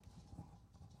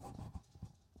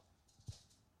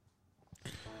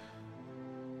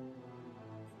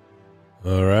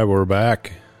All right, we're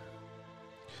back.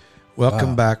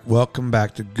 Welcome back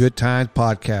to Good Times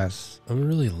Podcast. I'm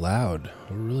really loud.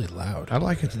 I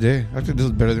like it today. I think this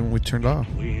is better than when we turned off.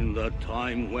 Between the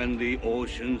time when the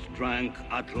oceans drank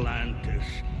Atlantis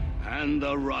and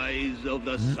the rise of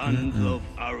the sons of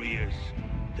Arius,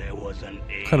 there was an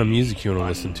age. What kind of music you want to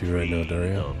listen to right now,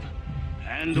 Dario?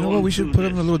 And You know what? We should put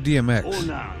him in a little DMX.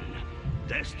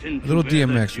 A little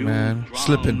DMX, man.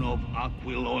 Slipping.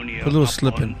 Put a little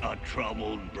slipping. A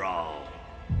troubled brow.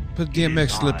 Put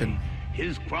DMX slipping.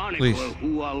 His chronicler, Please.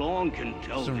 who alone can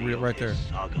tell Some thee real- of right his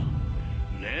there. saga.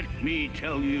 Let me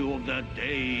tell you of the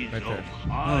days Right there. of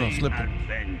No, high slipping.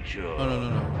 adventure.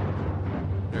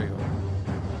 No. There you go.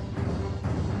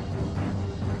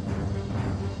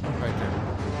 Right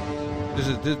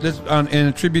there. This in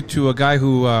a tribute to a guy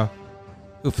who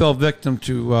fell victim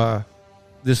to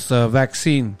this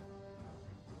vaccine.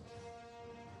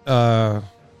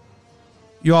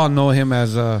 You all know him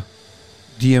as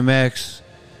DMX,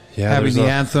 Yeah, having there's the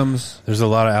anthems. there's a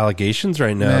lot of allegations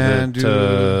right now Man,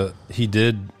 that he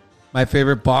did. My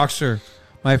favorite boxer.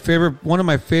 One of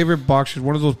my favorite boxers.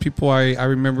 One of those people I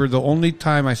remember the only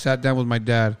time I sat down with my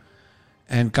dad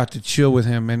and got to chill with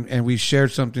him and we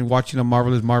shared something watching a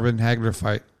marvelous Marvin Hagler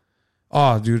fight.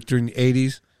 Oh, dude, during the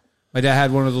 80s. My dad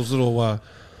had one of those little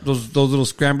those little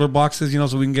scrambler boxes,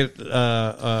 so we can get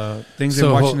things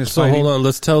in watching this So fighting. hold on,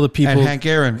 let's tell the people. And Hank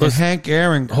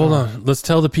Aaron. Hold on, let's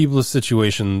tell the people the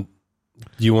situation.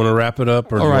 Do you want to wrap it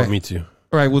up, or do you want me to? All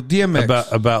right, well,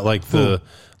 DMX. About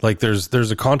like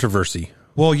there's a controversy.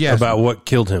 Well, yes. About what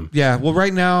killed him. Yeah. Well,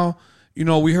 right now,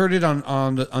 we heard it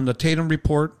on the Tatum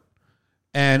report,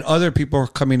 and other people are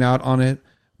coming out on it,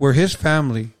 where his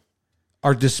family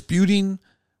are disputing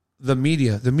the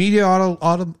media. The media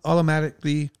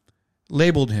automatically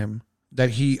labeled him that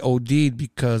he OD'd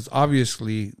because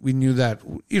obviously we knew that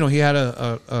he had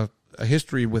a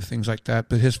history with things like that,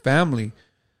 but his family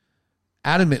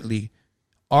adamantly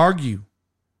argue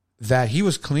that he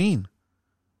was clean.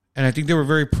 And I think they were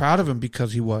very proud of him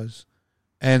because he was.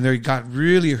 And they got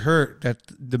really hurt that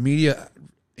the media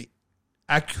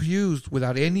accused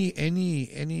without any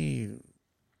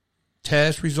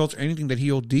test results or anything that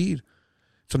he OD'd.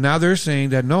 So now they're saying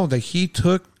that no, that he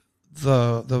took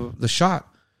the shot,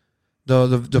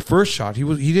 the first shot.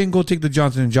 He didn't go take the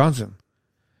Johnson & Johnson.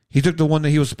 He took the one that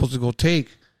he was supposed to go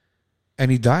take,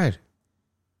 and he died.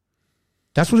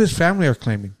 That's what his family are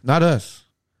claiming, not us.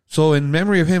 So in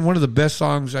memory of him, one of the best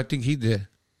songs I think he did.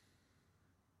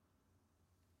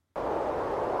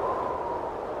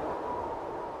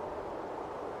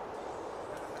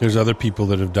 There's other people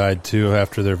that have died too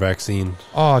after their vaccine.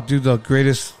 Oh, dude, the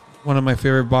greatest, one of my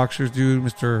favorite boxers, dude,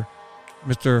 Mr.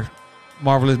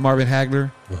 Marvelous Marvin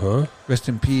Hagler. Rest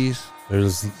in peace.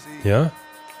 There's Hank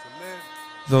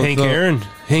Aaron,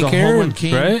 the home run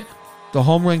king, right? The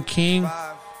home run king.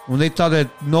 When they thought that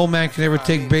no man can ever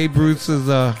take Babe Ruth's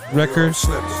record.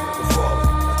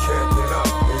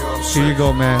 Here you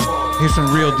go, man. Here's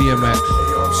some real DMX.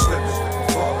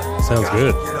 Sounds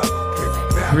good.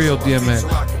 Real DMX.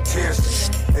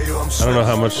 I don't know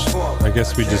how much. I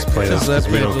guess we just play this because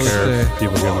we don't care if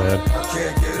people get mad.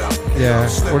 Yeah.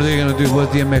 What are they gonna do?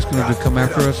 What's DMX gonna do? Come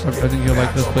after us? I think he'll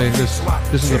like this play.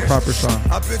 This is a proper song.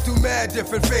 I've been through mad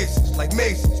different phases, like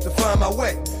mazes, to find my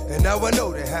way. And now I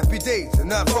know that happy days are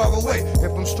not far away.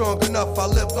 If I'm strong enough, I'll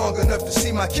live long enough to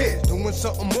see my kids doing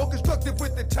something more constructive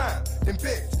with the time than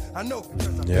bigs. I know because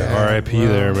I'm R.I.P.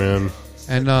 there, man.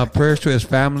 And prayers to his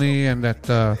family, and that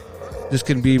this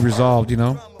can be resolved.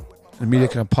 The media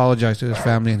can apologize to his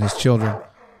family and his children.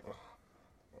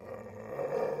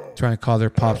 Trying to call their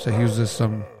pops that he was just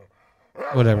some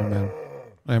whatever, man.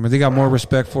 I mean, they got more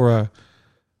respect for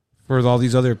all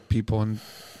these other people, and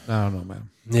I don't know, man.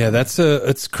 Yeah,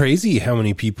 it's crazy how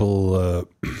many people.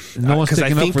 No one's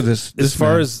taking up for this. As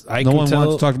far as I can no one tell,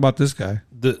 wants to talk about this guy.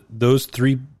 Those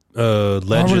three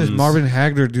legends, Marvin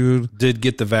Hagler, dude, did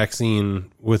get the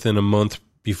vaccine within a month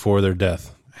before their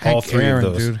death. All three Aaron,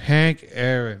 of those, dude. Hank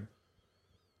Aaron,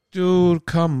 dude,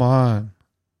 come on.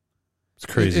 It's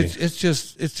crazy. It's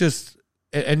just,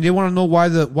 and they want to know why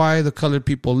the colored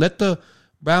people let the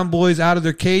brown boys out of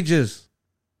their cages.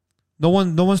 No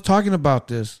one's talking about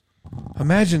this.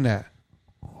 Imagine that.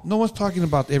 No one's talking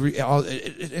about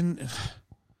and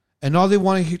all they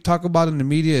want to talk about in the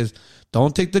media is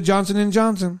don't take the Johnson &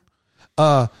 Johnson.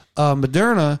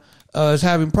 Moderna is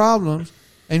having problems,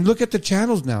 and look at the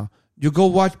channels now. You go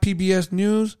watch PBS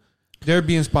News. They're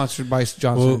being sponsored by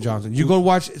Johnson & Johnson. You go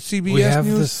watch CBS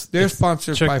News. They're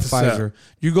sponsored by Pfizer.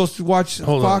 You go watch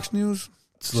Fox News,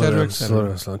 et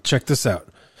cetera. Check this out.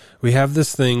 We have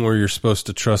this thing where you're supposed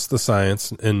to trust the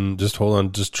science and just hold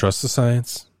on, just trust the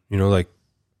science. You know, like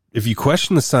if you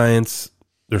question the science,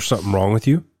 there's something wrong with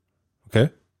you.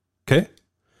 Okay.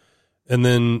 And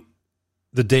then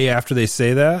the day after they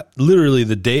say that, literally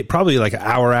the day, probably like an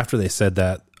hour after they said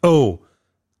that,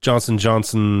 Johnson &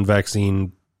 Johnson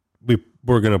vaccine,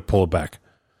 we're going to pull it back.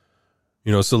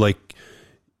 You know, so like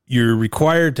you're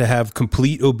required to have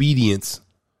complete obedience.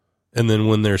 And then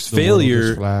when there's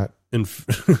failure,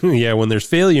 when there's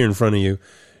failure in front of you,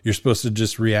 you're supposed to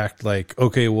just react like,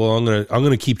 okay, well, I'm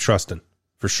going to keep trusting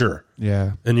for sure.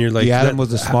 Yeah. And you're like, the atom was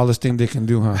the smallest thing they can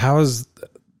do, huh? How is,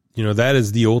 you know, that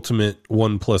is the ultimate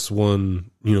 1 +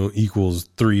 1, you know, equals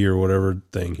 3 or whatever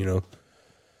thing, you know?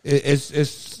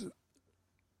 It's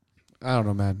I don't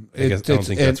know, man. I don't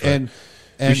think that's right.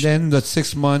 And then the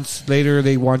 6 months later,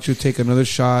 they want you to take another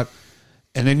shot.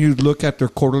 And then you look at their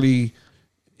quarterly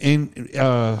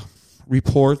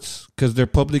reports because they're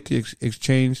publicly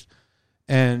exchanged.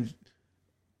 And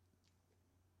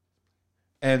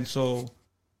so,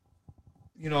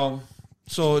 you know,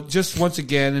 so just once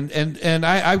again, and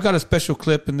I've got a special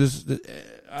clip in this,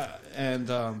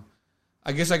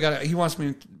 I guess he wants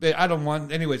me, but I don't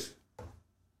want, anyways.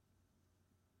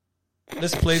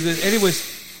 Let's play this. Anyways,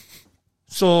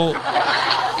 so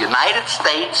United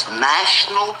States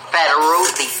National Federal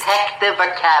Detective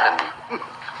Academy,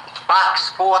 Box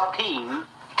 14,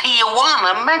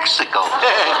 Tijuana, Mexico.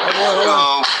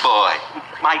 Oh boy,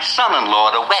 my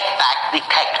son-in-law, the wetback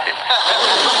detective.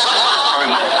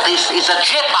 This is a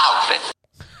chip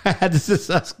outfit. This is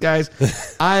us, guys.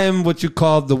 I am what you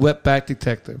call the wetback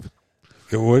detective.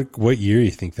 What year do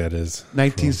you think that is?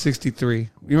 1963. You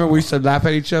remember we used to laugh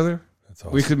at each other? That's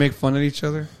awesome. We could make fun of each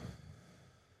other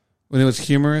when it was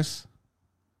humorous.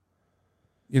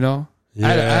 You know? Yeah.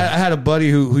 I had a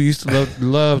buddy who used to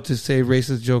love to say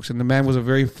racist jokes, and the man was a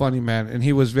very funny man, and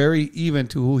he was very even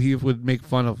to who he would make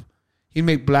fun of. He'd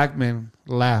make black men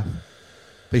laugh,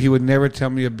 but he would never tell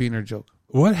me a beaner joke.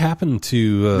 What happened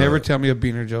to... never tell me a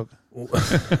beaner joke.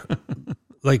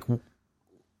 Like...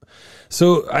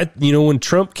 So, when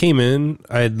Trump came in,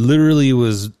 I literally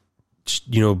was,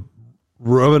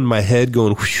 rubbing my head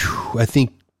going, whew, I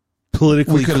think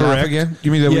politically we could correct. Laugh again?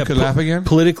 You mean that we could laugh again?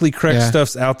 Politically correct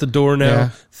stuff's out the door now. Yeah.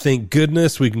 Thank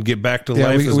goodness we can get back to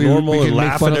life as normal and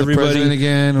laugh at everybody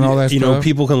again and all that stuff.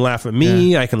 People can laugh at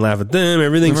me. I can laugh at them.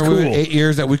 Everything's cool. 8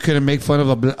 years that we couldn't make fun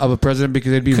of a president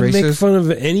because they'd be racist. Make fun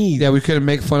of any. Yeah, we couldn't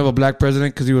make fun of a black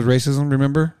president because he was racism,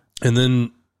 remember? And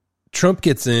then Trump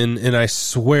gets in, and I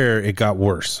swear it got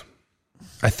worse.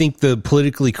 I think the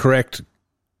politically correct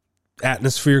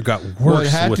atmosphere got worse. Well, it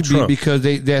had to Trump. be because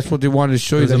that's what they wanted to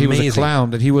show you, that he was a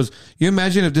clown. That he was. You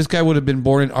imagine if this guy would have been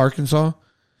born in Arkansas.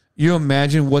 You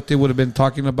imagine what they would have been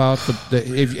talking about.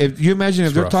 If you imagine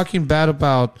if they're talking bad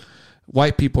about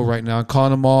white people right now and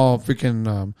calling them all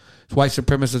freaking white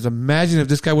supremacists. Imagine if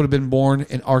this guy would have been born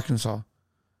in Arkansas.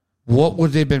 What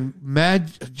would they been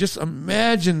mad? Just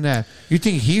imagine that. You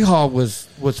think Hee Haw was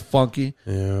funky?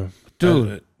 Yeah,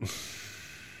 dude.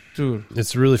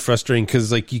 It's really frustrating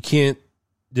because like you can't.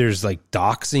 There's like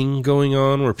doxing going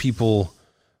on where people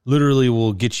literally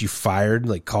will get you fired.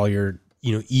 Like call your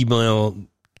email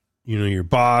your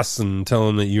boss and tell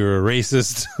them that you're a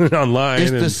racist online.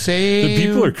 It's the same. The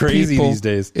people are crazy these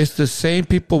days. It's the same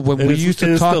people when we used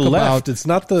to talk about. It's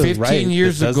not the 15 right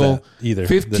years ago either.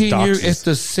 15 years. It's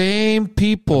the same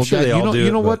people. I'm sure that, they all do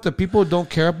you know it, what? The people who don't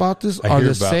care about this are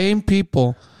the same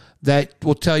people that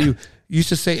will tell you. Used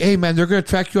to say, hey, man, they're going to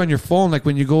track you on your phone. Like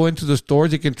when you go into the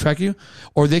stores, they can track you.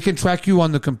 Or they can track you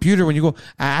on the computer when you go,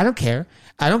 I don't care.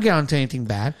 I don't get onto anything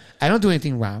bad. I don't do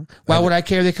anything wrong. Why would I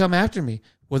care? They come after me.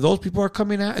 Well, those people are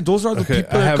coming out. And those are the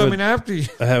people that are coming after you.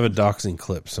 I have a doxing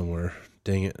clip somewhere.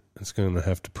 Dang it. It's going to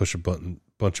have to push a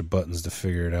bunch of buttons to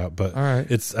figure it out. But all right.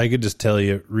 I could just tell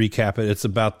you, recap it. It's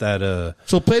about that.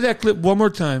 So play that clip one more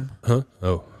time. Huh?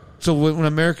 Oh. So when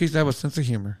America used to have a sense of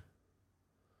humor.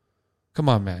 Come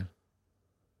on, man.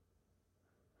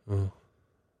 Oh.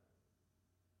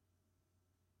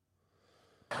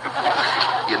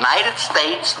 United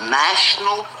States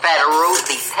National Federal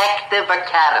Detective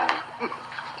Academy,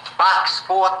 Box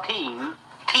 14,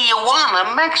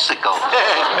 Tijuana, Mexico.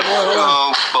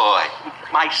 Oh boy,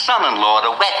 my son-in-law,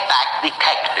 the wetback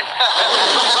detective.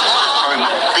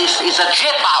 This is a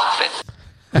chip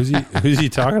outfit. Who's he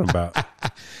talking about?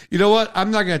 You know what?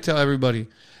 I'm not going to tell everybody.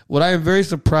 What I am very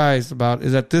surprised about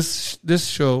is that this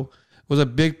show was a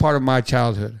big part of my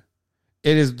childhood.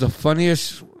 It is the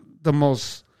funniest, the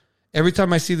most. Every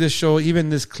time I see this show, even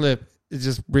this clip, it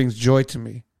just brings joy to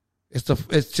me. It's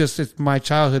my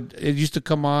childhood. It used to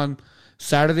come on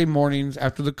Saturday mornings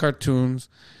after the cartoons,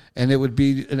 and it would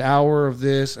be an hour of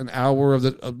this, an hour of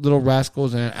the Little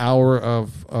Rascals, and an hour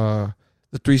of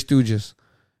the Three Stooges.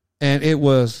 and it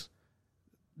was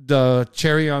the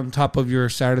cherry on top of your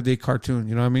Saturday cartoon.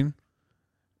 You know what I mean?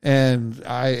 And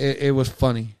it was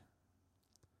funny.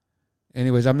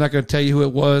 Anyways, I'm not going to tell you who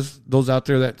it was. Those out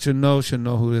there that should know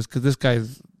who it is, because this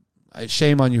guy's,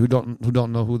 shame on you who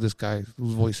don't know who this guy,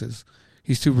 whose voice is.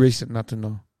 He's too recent not to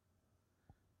know.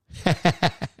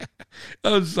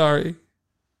 I'm sorry.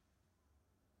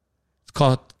 It's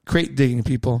called crate digging,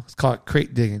 people. It's called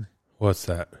crate digging. What's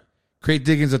that? Crate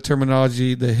digging is a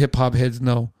terminology the hip hop heads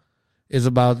know. Is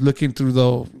about looking through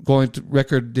going to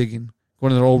record digging,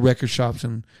 going to the old record shops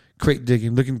and crate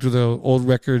digging, looking through the old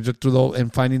records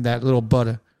and finding that little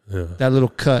butter, that little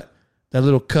cut.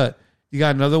 You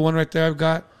got another one right there? I've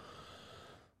got.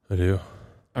 I do.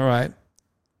 All right.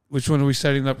 Which one are we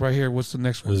setting up right here? What's the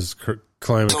next one? This is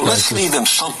climate So crisis. let's leave them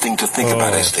something to think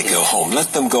about as they go home.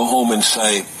 Let them go home and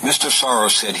say, Mr.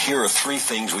 Soros said, here are 3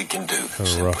 things we can do. Kind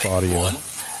of rough audio. 1,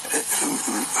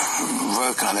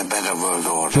 work on a better world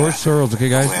order. George Soros, okay,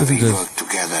 guys, where listen we to work this.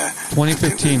 together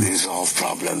 2015. to resolve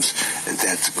problems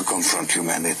that confront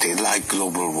humanity, like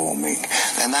global warming.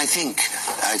 And I think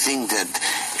that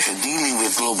dealing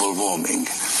with global warming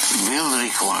will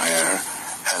require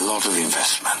a lot of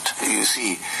investment. You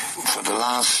see, for the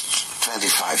last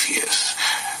 25 years,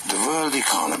 the world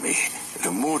economy,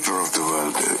 the motor of the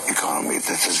world economy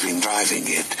that has been driving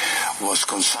it was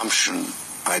consumption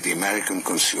by the American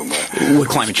consumer. What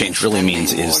climate change really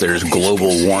means is there's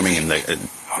global warming in the...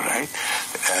 All right.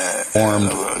 Formed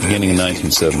beginning in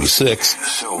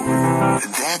 1976. So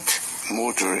that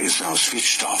motor is now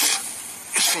switched off.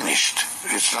 It's finished.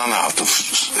 It's run out of...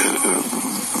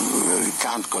 it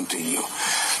can't continue.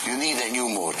 You need a new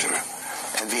motor.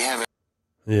 And we have...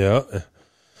 Yeah.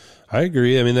 I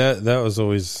agree. I mean, that was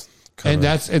always... And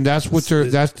that's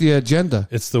the agenda.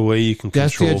 It's the way you can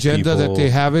That's control the agenda people. that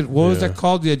they have it. What was that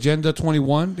called? The Agenda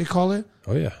 21, they call it?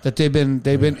 Oh, yeah. That they've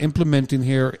been implementing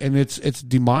here, and it's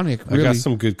demonic, really. I got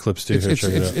some good clips, too. Here,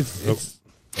 check it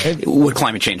out. What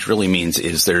climate change really means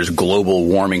is there's global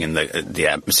warming in the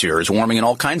atmosphere is warming, and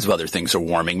all kinds of other things are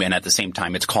warming, and at the same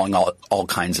time it's calling all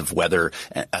kinds of weather.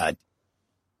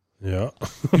 Yeah.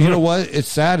 You know what? It's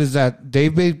sad is that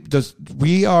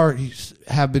we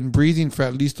have been breathing for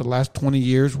at least the last 20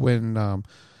 years when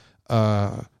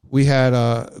we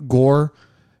had Gore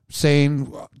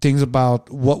saying things about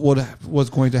what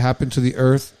was going to happen to the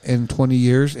earth in 20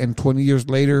 years, and 20 years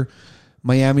later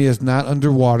Miami is not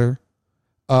underwater.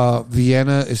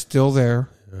 Vienna is still there.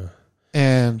 Yeah.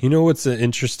 And you know what's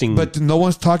interesting? But no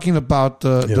one's talking about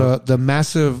the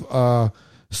massive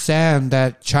sand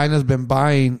that China's been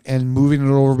buying and moving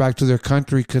it over back to their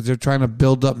country because they're trying to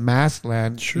build up mass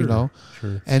land. Sure, you know,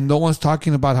 sure. And no one's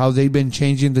talking about how they've been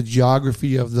changing the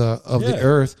geography of the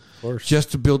earth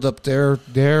just to build up their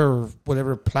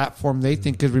whatever platform they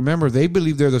think. Because remember, they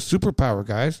believe they're the superpower,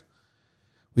 guys.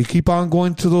 We keep on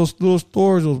going to those little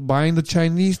stores, buying the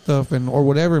Chinese stuff or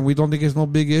whatever, and we don't think it's no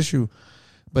big issue.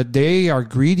 But they are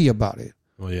greedy about it.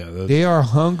 Well, yeah, they are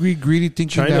hungry, greedy,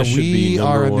 thinking China that we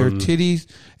are in their titties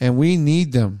and we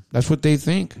need them. That's what they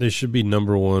think. They should be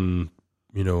number one,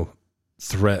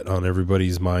 threat on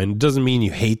everybody's mind. It doesn't mean you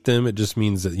hate them. It just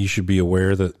means that you should be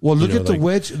aware that. Well, look at the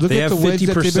wedge. They have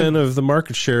 50% of the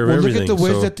market share of everything. Look at the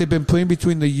wedge that they've been putting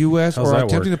between the U.S. or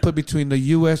attempting to put between the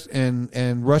U.S.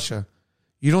 and Russia.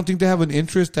 You don't think they have an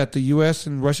interest that the U.S.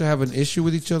 and Russia have an issue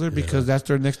with each other because that's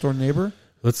their next door neighbor?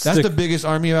 That's the biggest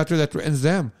army out there that threatens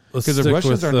them. Because the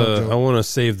Russians are no joke. I want to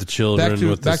save the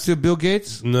children. Back to Bill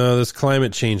Gates? No, this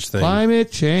climate change thing.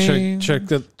 Climate change.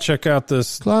 Check out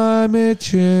this climate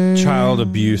change. Child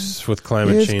abuse with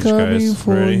climate change, guys.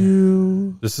 Ready?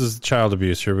 You. This is child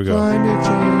abuse. Here we go. Climate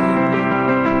change.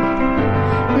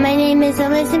 My name is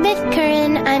Elizabeth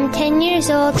Curran. I'm 10 years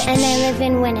old and I live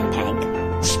in Winnipeg.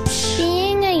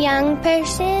 Being a young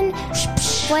person,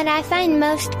 what I find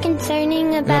most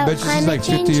concerning about climate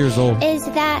change is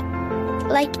that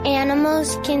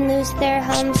animals can lose their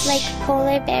homes, like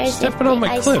polar bears, if the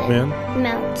ice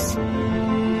melts.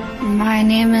 My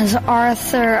name is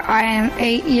Arthur. I am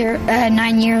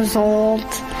 9 years old.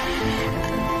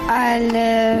 I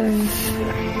live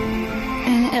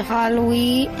in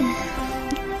Iqaluit.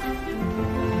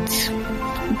 It's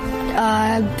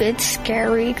a bit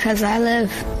scary because I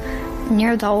live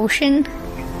near the ocean.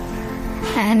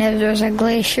 And if there's a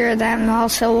glacier that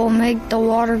melts, it will make the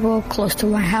water go close to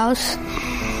my house.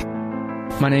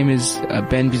 My name is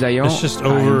Ben Bizayon. It's just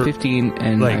over. I'm 15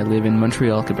 and I live in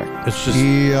Montreal, Quebec. It's just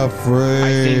be afraid.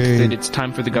 I think that it's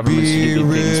time for the governments to do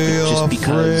big things, but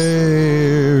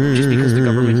just because the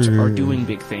governments are doing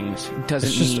big things doesn't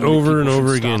mean it's just over and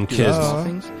over again, kids.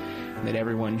 Things, that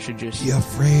everyone should just be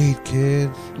afraid,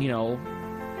 kids.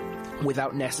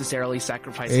 without necessarily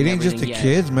sacrificing. It ain't just the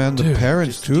kids, man. The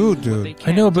parents too, dude.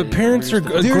 I know, but parents are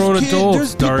grown adults.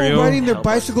 There's people Dario, riding their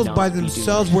bicycles by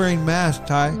themselves wearing masks,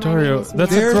 Ty. Dario,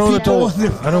 that's a There's grown people adult. on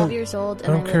their- I don't. 12 years old, I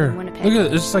and don't care. live in Look Winnipeg. at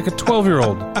it. It's like a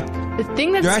 12-year-old. The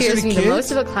thing that You're scares actually me the kids?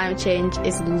 most about climate change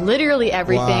is literally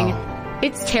everything. Wow.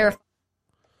 It's terrifying.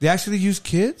 They actually use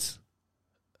kids?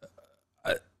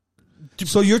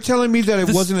 So you're telling me that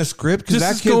it wasn't a script? Because that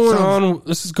This is kid going sounds- on.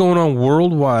 This is going on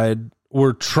worldwide.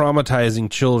 We're traumatizing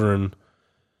children.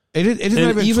 It is And not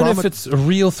even even trauma- if it's a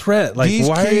real threat, like These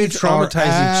why are you kids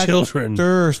traumatizing are children?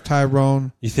 actors,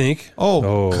 Tyrone. You think?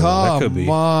 Oh, that could be.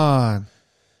 come on.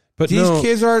 But These no,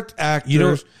 kids are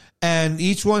actors, and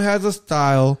each one has a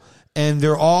style, and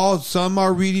they're all, some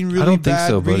are reading really don't think bad,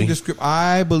 so, buddy. reading the script.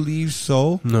 I believe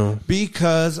so. No.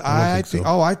 Because I think,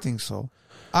 so. I think so.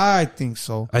 I think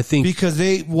so. I think- because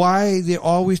they're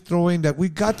always throwing that we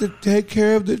got to take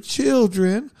care of the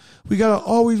children. We got to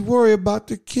always worry about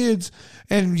the kids.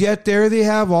 And yet there they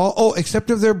have except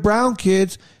if they're brown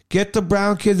kids, get the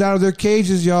brown kids out of their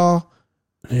cages, y'all.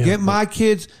 Yeah, Get my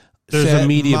kids. there's set a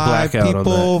media my blackout on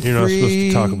people that. You're not supposed to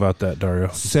free. talk about that, Dario.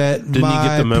 Set Didn't you my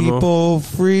get the memo? people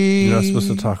free. You're not supposed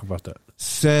to talk about that.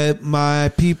 Set my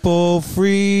people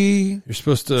free. You're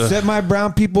supposed to. Set my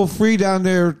brown people free down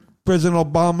there, President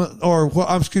Obama, or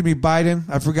excuse me, Biden.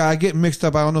 I forgot. I get mixed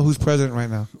up. I don't know who's president right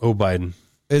now. Biden.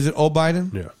 Is it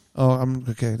Biden? Yeah. Oh, I'm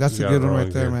okay. That's You a got good it one wrong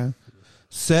right there, again. man.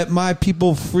 Set my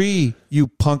people free, you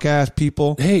punk ass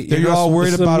people. Hey, you're all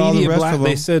worried about all the rest of them.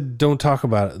 They said don't talk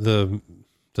about it.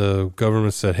 The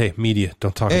government said, "Hey, media,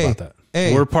 don't talk about that."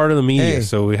 We're part of the media,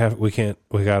 so we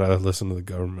gotta listen to the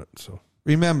government. So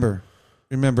Remember,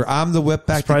 I'm the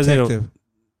wetback Surprised they don't- detective.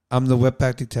 I'm the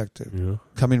wetback detective. Yeah.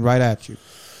 Coming right at you.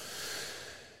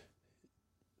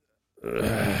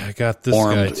 I got this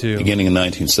Formed guy too. Beginning in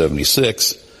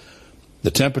 1976,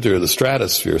 the temperature of the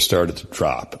stratosphere started to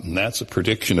drop, and that's a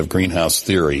prediction of greenhouse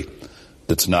theory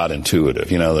that's not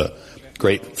intuitive. You know, the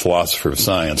great philosopher of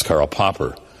science, Karl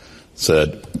Popper,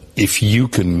 said, if you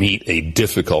can meet a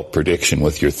difficult prediction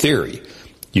with your theory,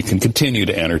 you can continue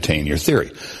to entertain your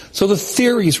theory. So the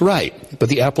theory's right, but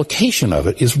the application of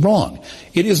it is wrong.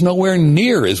 It is nowhere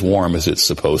near as warm as it's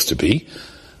supposed to be.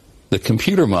 The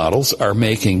computer models are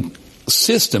making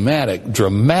systematic,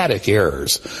 dramatic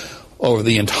errors over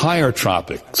the entire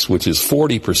tropics, which is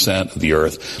 40% of the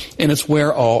Earth, and it's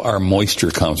where all our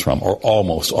moisture comes from, or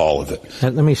almost all of it.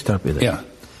 Let me stop you there. Yeah.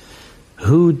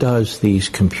 Who does these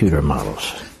computer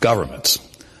models? Governments.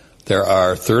 There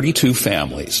are 32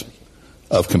 families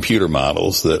of computer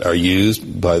models that are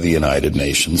used by the United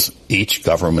Nations, each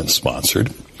government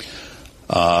sponsored,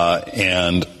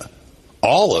 and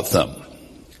all of them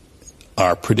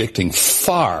are predicting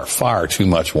far, far too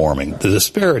much warming. The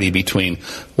disparity between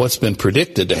what's been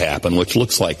predicted to happen, which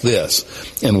looks like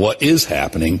this, and what is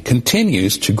happening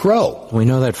continues to grow. We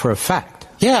know that for a fact.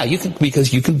 Yeah,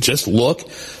 because you can just look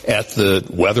at the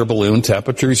weather balloon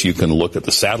temperatures, you can look at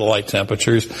the satellite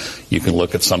temperatures, you can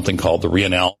look at something called the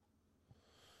reanalysis.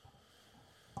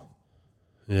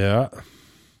 Yeah,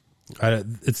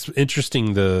 it's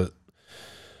interesting.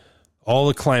 All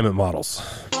the climate models.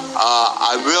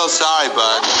 I'm real sorry,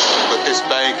 but this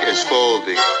bank is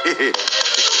folding.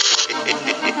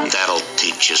 That'll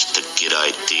teach us to get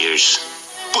ideas.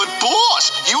 But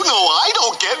boss, you know I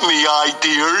don't get any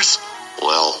ideas.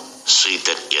 Well, see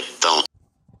that you don't.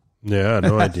 Yeah,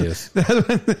 no ideas.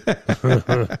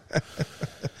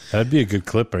 That'd be a good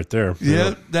clip right there.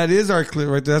 Yeah, that is our clip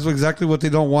right there. That's exactly what they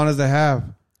don't want us to have.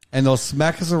 And they'll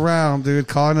smack us around, dude,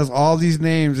 calling us all these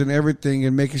names and everything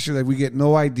and making sure that we get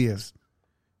no ideas.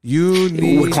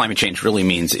 What climate change really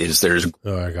means is there's...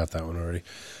 Oh, I got that one already.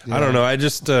 Yeah. I don't know. I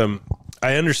just,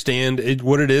 I understand it.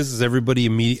 What it is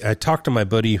everybody I talked to my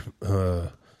buddy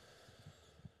about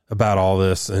all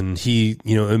this, and he,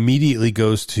 immediately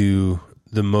goes to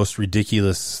the most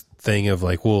ridiculous thing of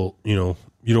like, well, you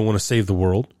don't want to save the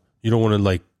world. You don't want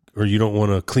to you don't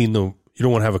want to you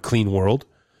don't want to have a clean world.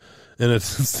 And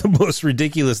it's the most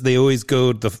ridiculous. They always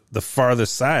go the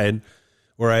farthest side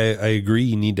where I agree.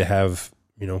 You need to have,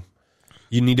 you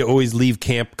need to always leave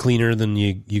camp cleaner than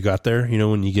you got there.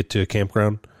 When you get to a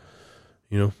campground,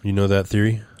 you know that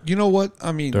theory. You know what?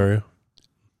 I mean, Dario,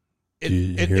 do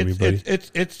you hear me, buddy?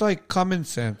 It's like common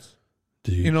sense.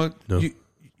 No.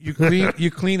 You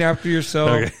clean after yourself.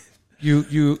 Okay.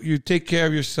 You take care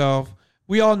of yourself.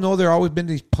 We all know there always been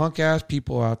these punk ass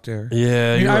people out there.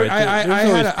 Yeah,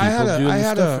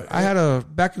 I had a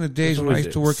back in the days when I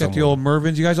used to work at the old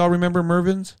Mervyn's. You guys all remember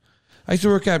Mervyn's? I used to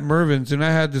work at Mervyn's, and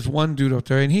I had this one dude up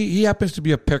there, and he happens to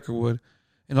be a peckerwood,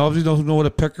 and obviously don't know what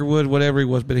a peckerwood, whatever he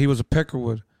was, but he was a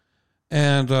peckerwood,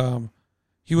 and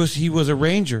he was a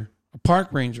ranger, a park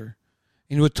ranger,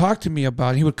 and he would talk to me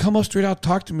about. He would come up straight out,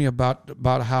 talk to me about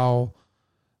how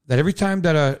that every time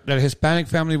that a Hispanic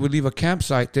family would leave a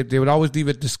campsite, that they would always leave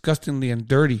it disgustingly and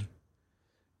dirty.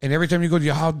 And every time you go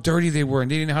to how dirty they were, and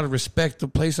they didn't know how to respect the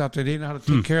place out there, they didn't know how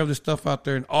to take care of the stuff out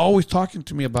there, and always talking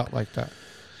to me about like that.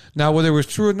 Now, whether it was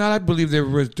true or not, I believe there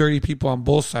was dirty people on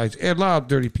both sides. A lot of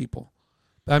dirty people.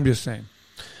 But I'm just saying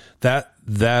that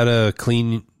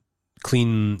clean,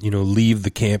 leave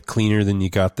the camp cleaner than you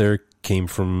got there came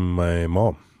from my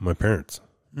mom, my parents.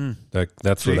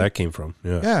 That's where that came from.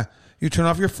 Yeah. Yeah. You turn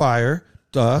off your fire.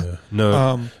 Duh.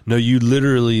 Yeah. No, you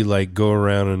literally like go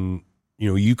around and,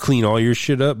 you clean all your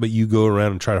shit up, but you go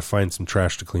around and try to find some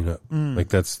trash to clean up. Like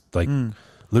that's like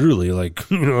literally like,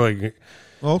 like.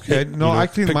 Okay. No, I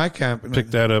clean my camp.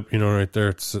 Pick that up, right there.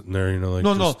 It's sitting there, like.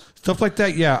 No. Stuff like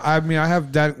that, yeah. I mean, I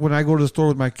have that when I go to the store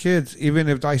with my kids, even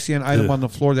if I see an item on the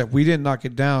floor that we didn't knock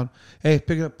it down. Hey,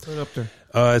 pick it up, put it up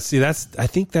there. See, I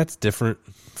think that's different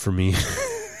for me.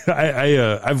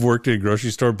 I've worked at a grocery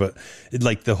store, but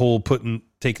like the whole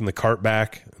taking the cart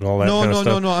back and all that kind of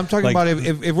stuff. No. I'm talking about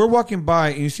if we're walking by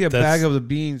and you see a bag of the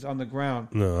beans on the ground.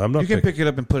 No, I'm not. You can pick it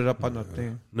up and put it up on the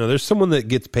thing. No, there's someone that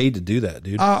gets paid to do that,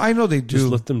 dude. I know they do.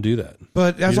 Just let them do that.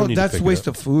 But that's waste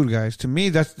of food, guys. To me,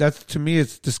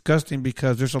 it's disgusting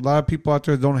because there's a lot of people out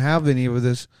there that don't have any of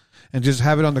this and just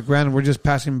have it on the ground and we're just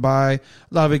passing by. A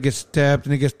lot of it gets stepped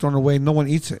and it gets thrown away. No one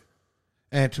eats it.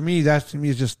 And to me,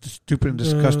 is just stupid and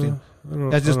disgusting.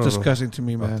 That's just disgusting to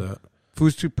me, man. That.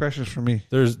 Food's too precious for me.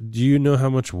 Do you know how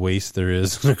much waste there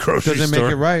is in a grocery store? Doesn't make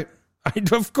it right.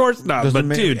 Of course not.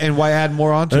 Dude, and why add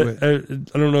more onto it?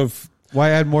 I don't know if why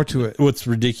add more to it. What's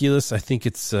ridiculous? I think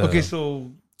it's okay.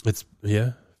 So it's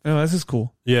yeah. Oh, this is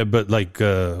cool. Yeah, but like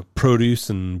produce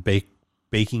and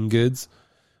baking goods,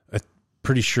 I'm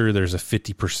pretty sure there's a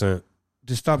 50%.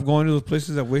 Just stop going to those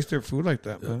places that waste their food like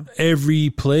that, man.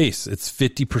 Every place, it's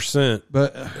 50%.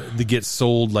 But they get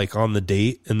sold like on the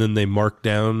date, and then they mark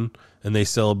down and they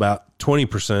sell about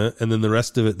 20%, and then the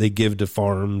rest of it they give to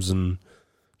farms and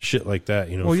shit like that.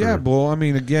 Well, yeah, well, I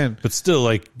mean, again, but still,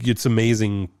 like it's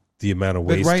amazing the amount of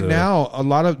waste. But right now,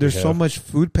 there's so much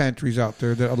food pantries out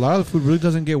there that a lot of the food really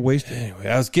doesn't get wasted. Anyway,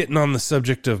 I was getting on the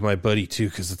subject of my buddy too,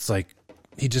 because it's like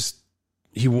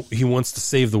he wants to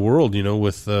save the world,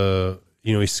 with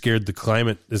he's scared the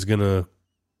climate is going to,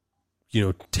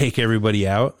 take everybody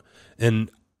out.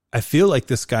 And I feel like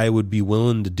this guy would be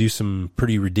willing to do some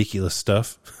pretty ridiculous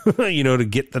stuff, to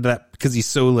get to that because he's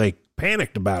so like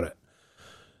panicked about it.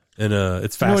 And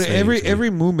it's fascinating.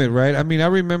 Every movement, right? I mean, I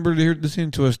remember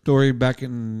listening to a story back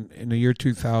in the year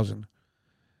 2000.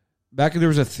 There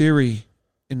was a theory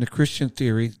in the Christian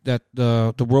theory that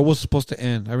the world was supposed to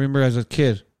end. I remember as a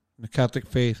kid in the Catholic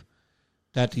faith,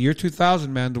 that the year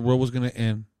 2000, man, the world was going to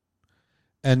end.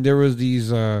 And there was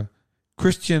these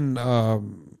Christian,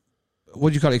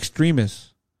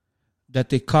 extremists that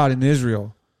they caught in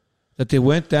Israel, that they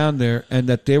went down there and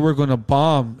that they were going to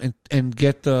bomb and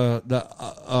get the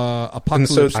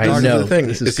apocalypse started. I know. The thing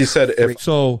is he said there's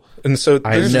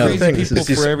crazy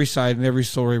people for every side and every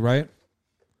story, right?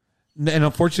 And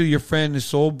unfortunately, your friend is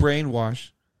so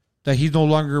brainwashed that he's no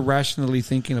longer rationally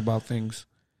thinking about things.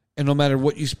 And no matter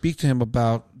what you speak to him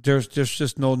about, there's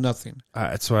just nothing.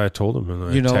 That's why I told him,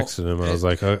 and I texted him. I was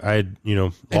like,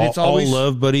 all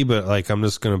love, buddy, but like I'm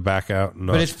just going to back out.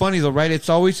 But it's funny though, right? It's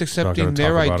always accepting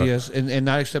their ideas and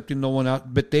not accepting no one else.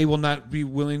 But they will not be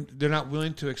willing. They're not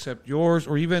willing to accept yours,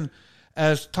 or even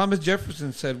as Thomas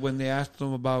Jefferson said when they asked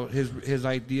him about his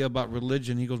idea about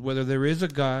religion. He goes, whether there is a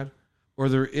God or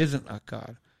there isn't a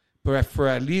God, but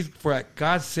for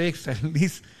God's sakes, at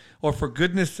least. Or for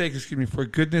goodness sake,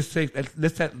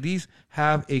 let's at least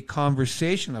have a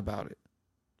conversation about it.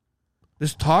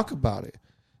 Let's talk about it.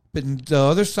 But the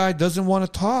other side doesn't want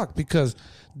to talk because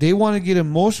they want to get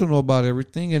emotional about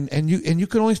everything, and you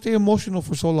can only stay emotional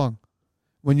for so long.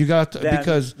 When you got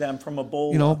because then from a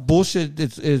bowl, bullshit.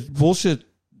 It's bullshit.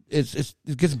 It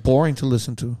gets boring to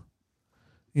listen to.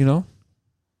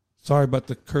 Sorry about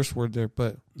the curse word there,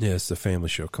 but yeah, it's a family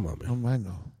show. Come on, man. I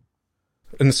know.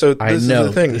 And so this is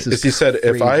the thing. Is he said,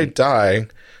 if I die,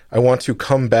 I want to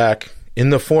come back in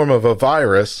the form of a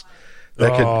virus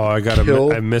that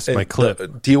I missed my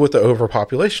clip. Deal with the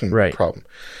overpopulation problem.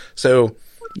 So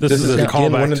this is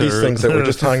again one of these things that we're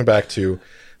just tying back to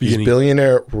these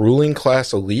billionaire ruling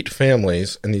class elite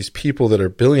families and these people that are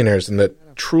billionaires and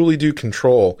that truly do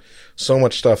control so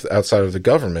much stuff outside of the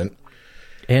government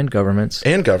and governments.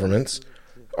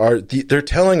 They're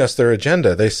telling us their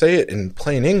agenda. They say it in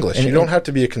plain English. You don't have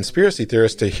to be a conspiracy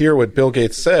theorist to hear what Bill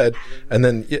Gates said, and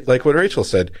then, like what Rachel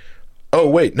said, oh,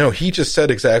 wait, no, he just said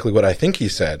exactly what I think he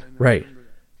said. Right.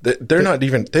 They're not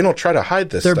even. They don't try to hide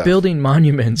this. They're stuff. building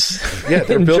monuments. Yeah,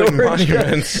 they're building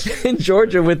monuments in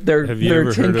Georgia with their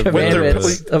 10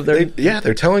 commandments of their.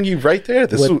 They're telling you right there.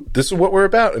 This is what we're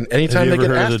about. And anytime they get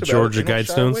asked about Georgia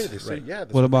Guidestones, they say, yeah.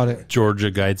 What about it?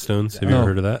 Georgia Guidestones. Have you ever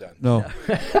heard of that? No.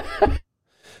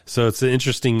 So it's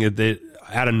interesting that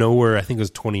out of nowhere, I think it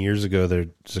was 20 years ago. There's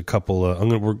a couple. I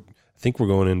think we're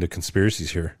going into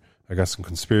conspiracies here. I got some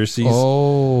conspiracies.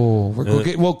 Oh,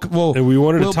 and we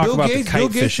wanted to talk about the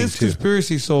kite fishing too.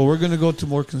 Conspiracy, so we're going to go to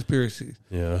more conspiracies.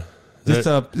 Yeah,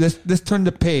 let's turn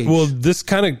the page. Well, this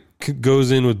kind of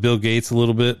goes in with Bill Gates a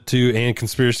little bit too, and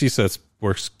conspiracy. So it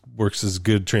works as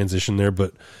good transition there.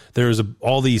 But there's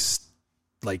all these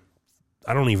like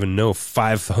I don't even know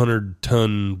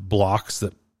 500-ton blocks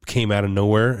that came out of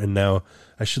nowhere, and now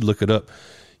I should look it up.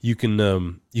 You can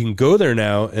go there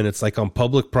now, and it's like on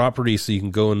public property, so you can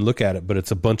go and look at it. But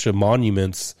it's a bunch of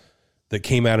monuments that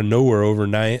came out of nowhere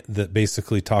overnight that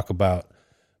basically talk about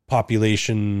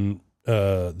population,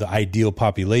 the ideal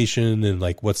population, and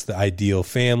like what's the ideal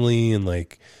family, and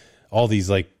like all these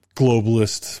like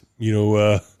globalist,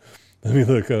 let me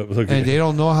look up. And they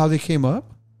don't know how they came up,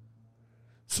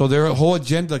 so their whole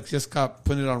agenda just got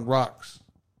put on rocks.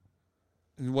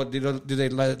 What did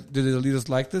the leaders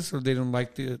like this, or they don't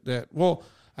like that? Well,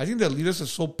 I think the leaders are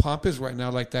so pompous right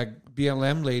now, like that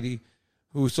BLM lady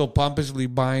who's so pompously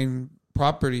buying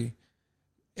property,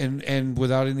 and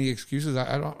without any excuses.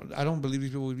 I don't believe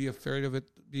these people would be afraid of it,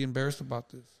 be embarrassed about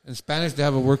this. In Spanish, they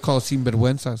have a word called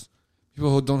sinvergüenzas, people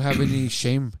who don't have any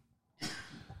shame.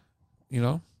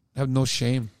 Have no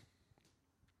shame.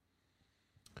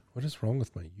 What is wrong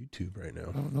with my YouTube right now?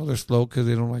 I don't know. They're slow because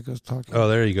they don't like us talking. Oh,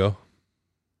 there you go.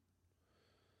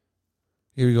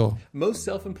 Here we go. Most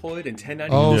self-employed and 1099.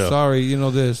 Oh, yeah. Sorry,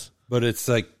 this. But it's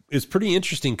pretty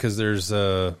interesting because there's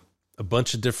a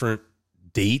bunch of different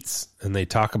dates, and they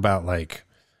talk about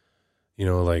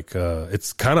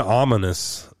it's kind of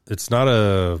ominous. It's not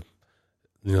I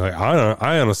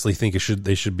honestly think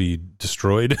they should be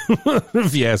destroyed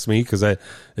if you ask me, because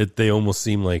they almost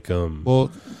seem like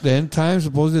Well, the end times,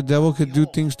 suppose the devil could do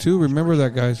things too. Remember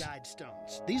that, guys.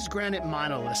 These granite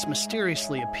monoliths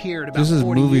mysteriously appeared about 40 years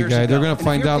ago. This is movie guy. They're going to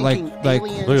find out like look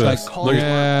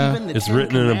at this. It's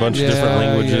written in a bunch of different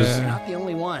languages. You're not the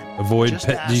only one.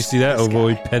 Do you see that?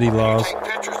 Avoid petty laws. Take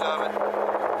pictures of it.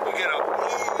 You get a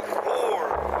blue floor.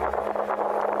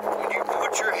 When you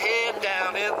put your head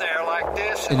down in there like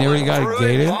this, and there you got it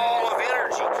gated. All of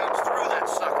energy comes through that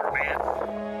sucker,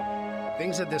 man.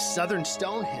 Things at this southern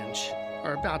Stonehenge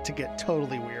are about to get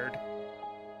totally weird.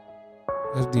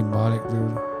 That's demonic, dude.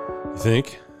 You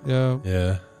think? Yeah.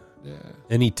 Yeah.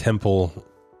 Any temple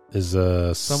is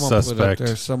a Someone suspect. Put it up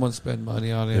there. Someone spend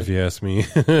money on it. If you ask me.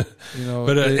 But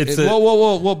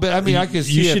whoa! But I mean, I can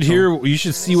see. You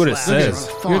should see what it says.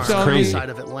 It's crazy. Outside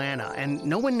of Atlanta, and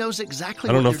no one knows exactly.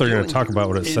 I don't know if they're going to talk about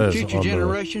what it says. In future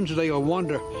generations, they'll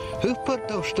wonder who put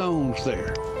those stones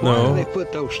there. No. Why did they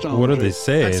put those stones? What do they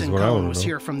say? Hudson is what I Cohen want to was know.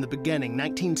 here from the beginning,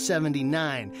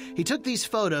 1979. He took these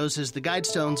photos as the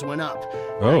Guidestones went up,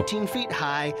 19 feet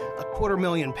high,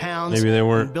 250,000 pounds. Maybe they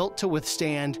weren't and built to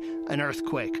withstand an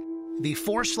earthquake. The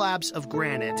 4 slabs of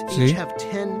granite See? each have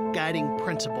 10 guiding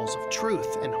principles of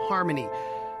truth and harmony.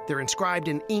 They're inscribed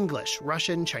in English,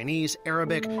 Russian, Chinese,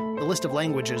 Arabic. The list of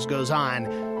languages goes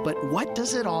on. But what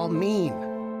does it all mean?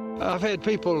 I've had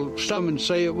people some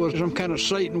say it was some kind of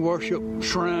Satan worship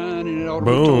shrine, and it ought to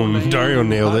be torn down. Dario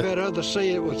nailed it. I've had others say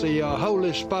it was the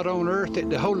holiest spot on earth, that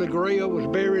the Holy Grail was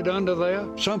buried under there.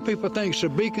 Some people think it's a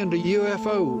beacon to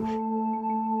UFOs.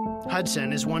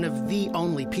 Hudson is one of the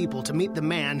only people to meet the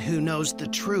man who knows the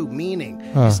true meaning.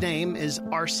 His name is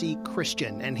R.C.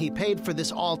 Christian, and he paid for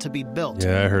this all to be built.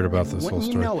 Yeah, I heard about this whole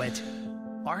Wouldn't story. you know it,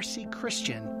 R.C.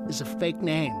 Christian is a fake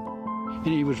name.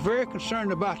 And he was very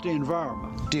concerned about the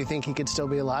environment. Do you think he could still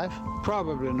be alive?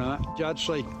 Probably not. I'd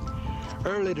say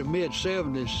early to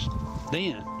mid-70s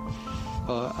then.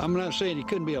 I'm not saying he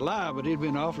couldn't be alive, but he'd been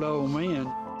an awful old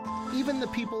man. Even the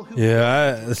people who...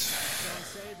 Yeah,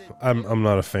 I'm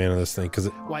not a fan of this thing because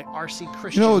why R.C.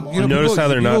 Christian? You notice how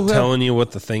they're not telling you what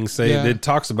the things say. Yeah. It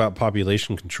talks about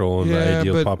population control and the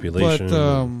ideal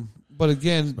population. But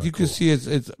again, you can see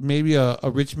it's maybe a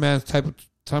rich man's type of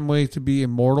time way to be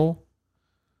immortal.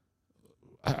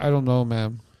 I don't know,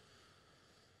 man.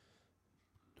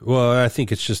 Well, I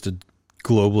think it's just a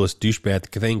globalist douchebag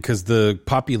thing because the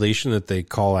population that they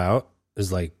call out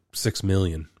is like 6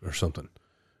 million or something.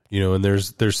 And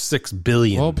there's 6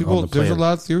 billion. Well, on the planet. There's a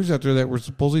lot of theories out there that we're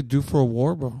supposedly due for a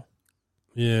war, bro.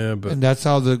 Yeah, but and that's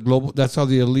how the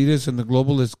elitists and the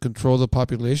globalists control the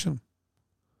population.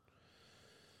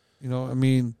 I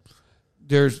mean,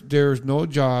 There's no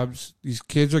jobs. These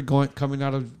kids are coming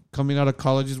out of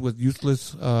colleges with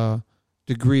useless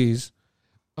degrees.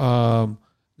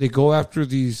 They go after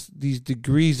these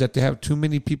degrees that they have too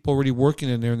many people already working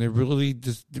in there, and they really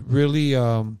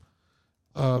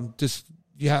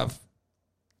you have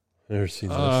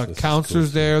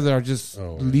counselors there that are just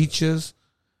leeches,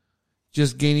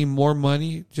 just gaining more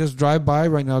money. Just drive by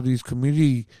right now these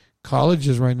community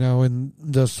colleges right now, and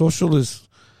the socialist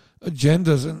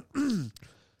agendas, and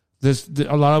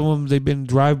a lot of them, they've been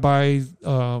drive-by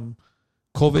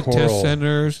COVID test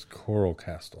centers. Coral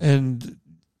Castle. And,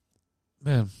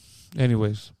 man,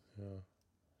 anyways.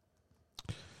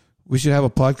 Yeah. We should have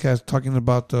a podcast talking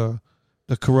about the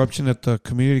corruption at the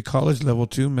community college level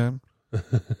too, man.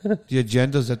 The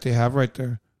agendas that they have right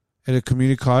there at a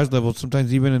community college level,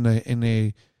 sometimes even in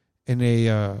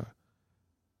a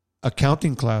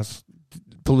accounting class,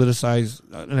 politicized.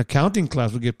 An accounting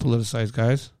class would get politicized,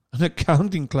 guys. An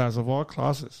accounting class of all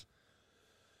classes.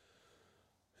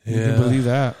 You can believe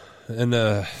that. And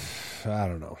I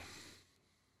don't know.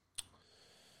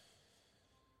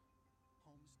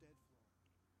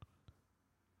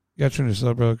 You gotta turn this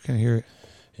up, bro. Can't hear it.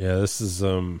 Yeah, this is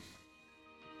something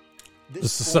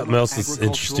else that's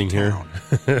interesting here.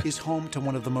 Is home to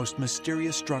one of the most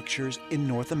mysterious structures in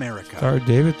North America. Sorry,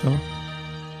 David, though.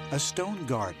 A stone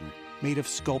garden made of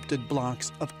sculpted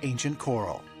blocks of ancient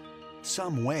coral,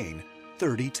 some weighing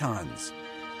 30 tons.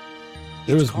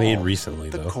 It was made recently,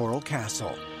 the though. Coral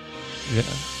Castle. Yeah.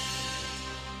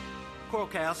 Coral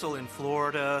Castle in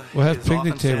Florida Well, it has is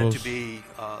picnic often said tables. to be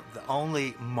the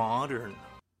only modern.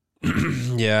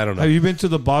 Yeah, I don't know. Have you been to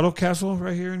the Bottle Castle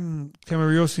right here in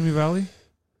Camarillo, Simi Valley?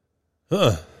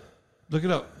 Look it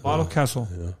up. Bottle Castle.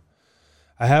 Yeah.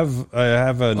 I have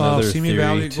another Simi theory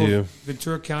Valley, too.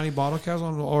 Ventura County Bottle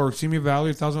Castle, or Simi Valley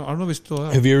 1000. I don't know if it's still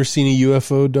up. Have you ever seen a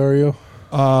UFO, Dario?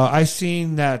 I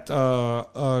seen that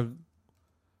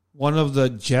one of the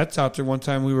jets out there. One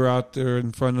time we were out there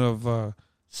in front of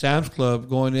Sam's Club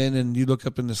going in, and you look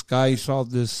up in the sky, you saw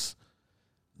this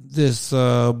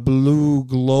blue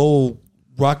glow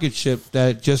rocket ship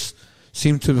that just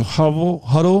seemed to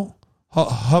hover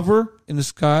in the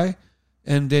sky,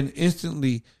 and then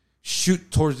instantly shoot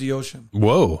towards the ocean.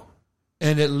 Whoa.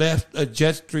 And it left a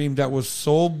jet stream that was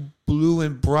so blue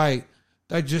and bright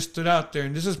that just stood out there.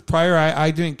 And this is prior. I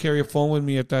didn't carry a phone with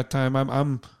me at that time.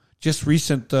 I'm just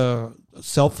recent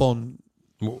cell phone.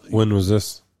 When was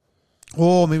this?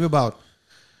 Oh, maybe about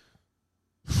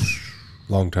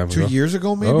long time ago. 2 years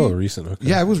ago, maybe. Oh, recent. Okay.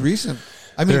 Yeah, it was recent.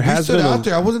 I mean, we stood out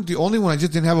there. I wasn't the only one. I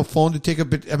just didn't have a phone to take a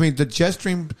bit. I mean, the jet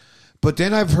stream. But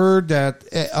then I've heard that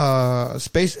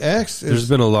SpaceX there's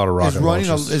been a lot of rocket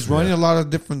is running a lot of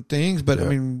different things. But I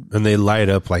mean, and they light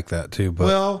up like that too. But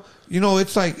well, you know,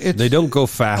 it's like they don't go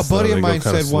fast. A buddy of mine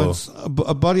said once.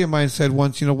 A buddy of mine said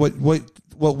once. You know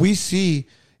what we see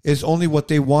is only what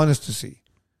they want us to see.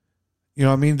 You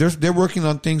know what I mean? They're working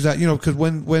on things that, you know, because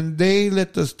when they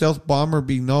let the stealth bomber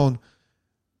be known,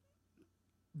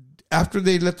 after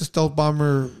they let the stealth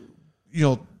bomber, you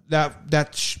know, that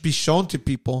be shown to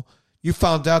people, you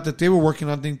found out that they were working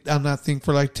on that thing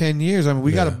for like 10 years. I mean,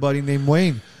 we got a buddy named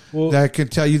Wayne that can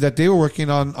tell you that they were working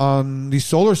on these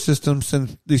solar systems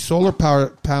and the solar power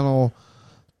panel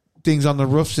things on the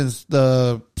roof since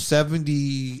the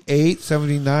 78,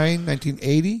 79,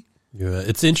 1980. Yeah,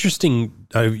 it's interesting.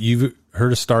 You've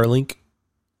heard of Starlink?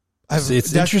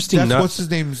 It's interesting. What's his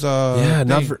name's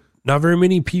not very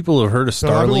many people have heard of Starlink.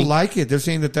 No, I don't like it. They're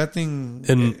saying that thing...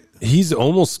 And he's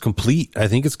almost complete. I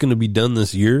think it's going to be done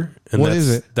this year. And what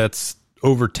is it? That's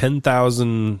over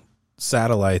 10,000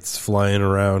 satellites flying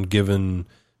around, giving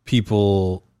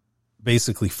people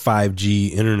basically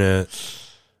 5G internet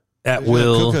at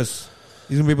will. He's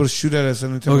going to be able to shoot at us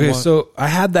anytime we want. So I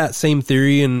had that same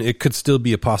theory, and it could still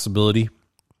be a possibility.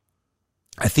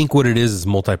 I think what it is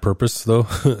multi-purpose, though.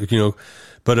 You know,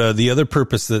 but the other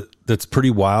purpose that's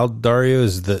pretty wild, Dario,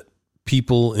 is that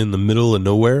people in the middle of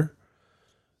nowhere,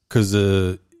 because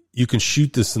you can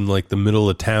shoot this in like the middle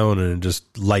of town and it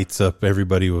just lights up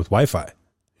everybody with Wi-Fi.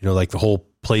 You know, like the whole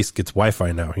place gets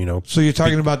Wi-Fi now. You know, so you're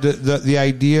talking about the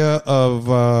idea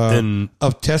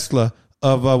of Tesla,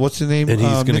 of what's the name?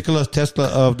 Nikola Tesla,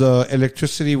 of the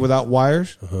electricity without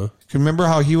wires. Can you remember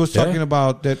how he was talking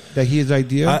about that his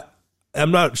idea?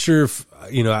 I'm not sure if,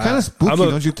 you know, kind of spooky,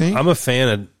 don't you think? I'm a fan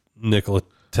of Nikola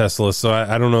Tesla, so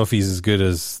I don't know if he's as good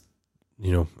as,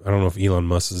 you know, I don't know if Elon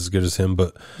Musk is as good as him,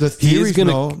 but he is going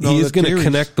to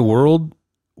connect the world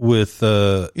with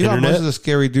Elon internet. Musk is a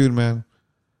scary dude, man.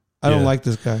 I don't like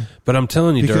this guy. But I'm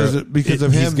telling you, because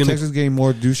of him, Texas is getting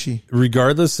more douchey.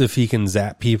 Regardless if he can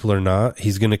zap people or not,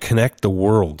 he's going to connect the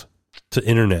world to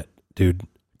internet, dude.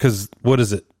 because what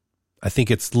is it? I think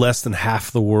it's less than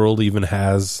half the world even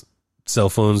has cell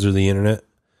phones or the internet.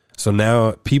 So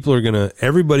now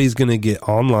everybody's going to get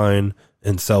online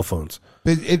and cell phones.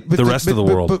 But the rest of the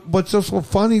world. But what's so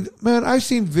funny, man, I've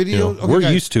seen videos. Okay,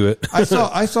 we're used to it.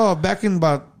 I saw back in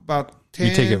about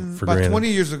 20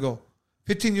 years ago,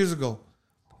 15 years ago,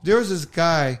 there was this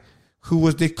guy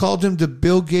who they called him the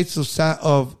Bill Gates or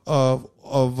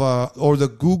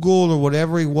the Google or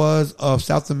whatever he was of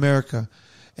South America.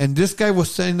 And this guy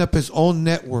was setting up his own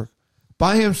network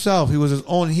by himself. He was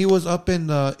up in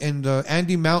the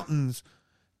Andes Mountains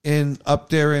up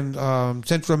there in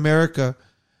Central America.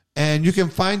 And you can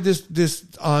find this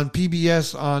on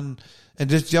PBS and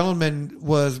this gentleman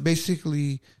was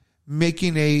basically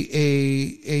making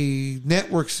a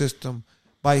network system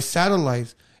by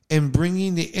satellites and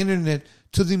bringing the internet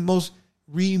to the most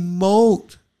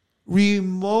remote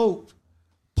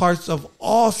parts of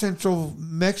all Central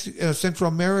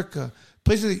America,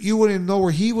 places that you wouldn't know,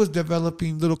 where he was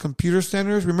developing little computer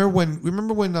centers. Remember when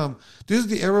this is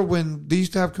the era when they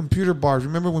used to have computer bars.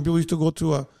 Remember when people used to go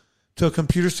to a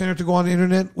computer center to go on the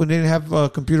internet when they didn't have a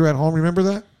computer at home? Remember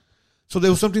that? So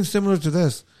there was something similar to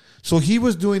this. So he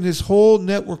was doing this whole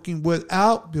networking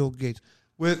without Bill Gates,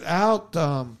 without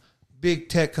big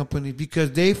tech company,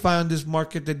 because they found this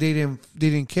market that they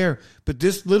didn't care. But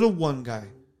this little one guy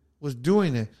was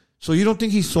doing it. So you don't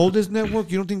think he sold his network?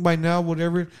 You don't think by now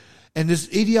whatever? And this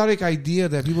idiotic idea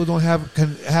that people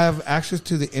can have access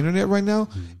to the internet right now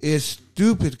is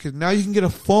stupid, because now you can get a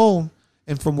phone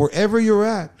and from wherever you're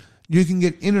at, you can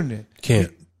get internet.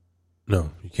 Can't.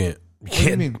 No, you can't. You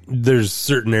can't. Mean? There's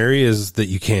certain areas that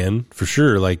you can, for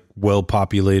sure, like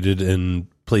well-populated and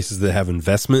places that have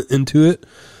investment into it.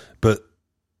 But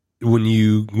when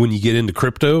you get into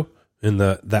crypto and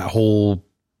that whole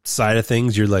side of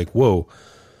things, you're like, whoa,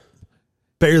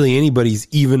 barely anybody's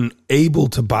even able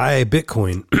to buy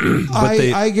Bitcoin.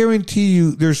 I guarantee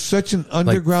you there's such an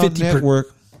underground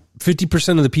network.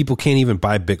 50% of the people can't even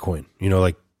buy Bitcoin.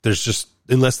 Like there's just,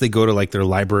 unless they go to like their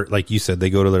library, like you said, they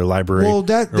go to their library or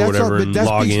whatever and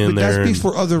log in there. That speaks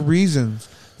for other reasons.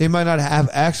 They might not have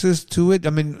access to it. I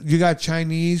mean, you got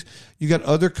Chinese, you got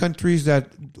other countries that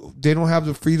they don't have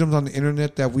the freedoms on the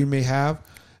internet that we may have.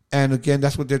 And again,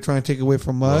 that's what they're trying to take away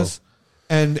from us.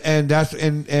 And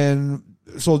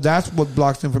so that's what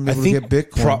blocks them from able to get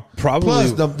Bitcoin. Probably.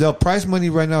 Plus, the price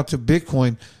money right now to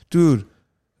Bitcoin, dude.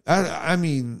 I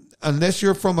mean, unless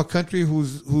you're from a country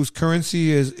whose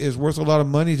currency is worth a lot of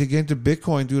money to get into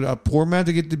Bitcoin, dude, a poor man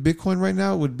to get to Bitcoin right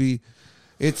now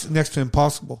it's next to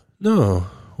impossible. No,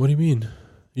 what do you mean?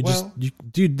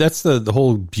 Dude, that's the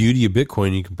whole beauty of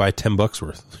Bitcoin. You can buy $10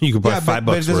 worth. You can buy $5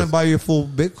 but it doesn't buy you full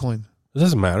Bitcoin. It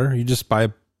doesn't matter. You just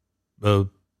buy a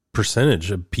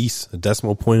percentage, a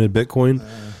decimal point of Bitcoin.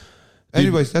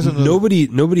 Anyways, that's another.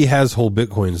 Nobody has whole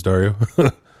Bitcoins, Dario.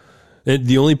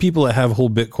 The only people that have whole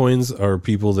Bitcoins are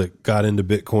people that got into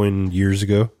Bitcoin years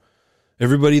ago.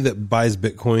 Everybody that buys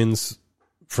Bitcoins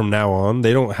from now on,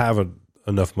 they don't have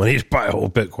enough money to buy a whole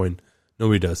Bitcoin.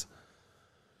 Nobody does.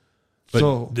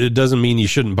 But it doesn't mean you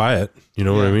shouldn't buy it. You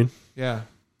know what I mean? Yeah.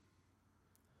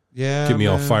 Yeah. Get me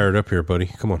all fired up here, buddy.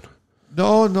 Come on.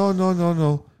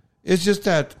 No. It's just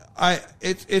that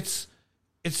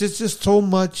it's just so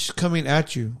much coming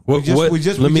at you. Let me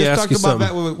ask you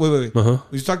something. Wait.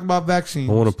 We just talked about vaccines.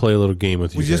 I want to play a little game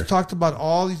with you. We just talked about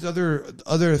all these other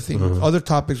things, other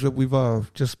topics that we've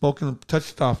just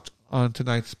touched off on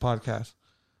tonight's podcast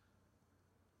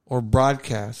or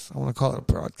broadcast. I want to call it a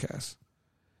broadcast.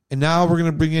 And now we're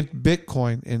going to bring in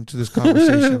Bitcoin into this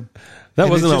conversation. That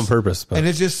wasn't on purpose. But. And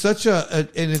it's just such and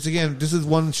it's, again, this is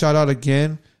one shout out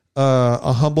again,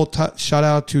 a humble shout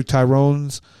out to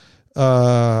Tyrone's weekly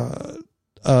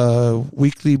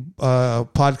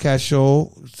podcast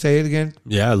show. Say it again.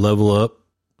 Yeah, Level Up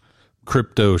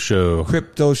Crypto Show.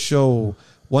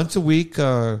 Once a week.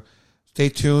 Stay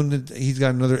tuned. He's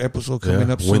got another episode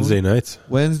coming up soon. Wednesday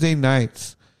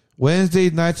nights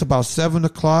about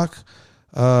 7:00.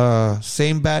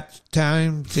 Same bat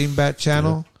time, same bat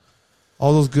channel.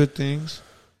 All those good things.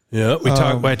 Yeah,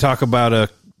 I talk about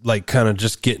kind of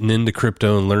just getting into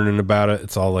crypto and learning about it.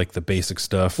 It's all like the basic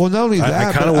stuff. Well, not only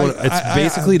that, it's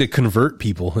basically to convert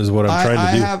people is what I'm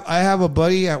trying to do. I have a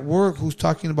buddy at work who's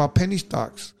talking about penny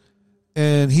stocks,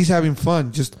 and he's having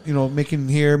fun, just making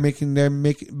here, making there,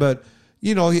 but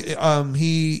he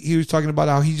was talking about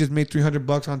how he just made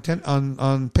 $300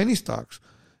 on penny stocks,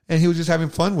 and he was just having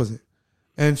fun with it,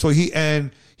 and so he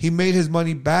made his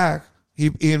money back. He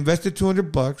invested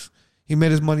 $200. He made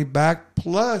his money back,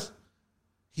 plus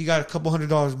he got a couple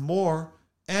 $100 more,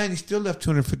 and he still left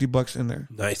 $250 in there.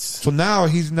 Nice. So now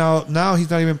he's not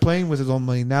even playing with his own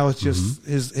money. Now it's just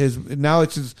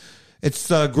it's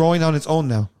growing on its own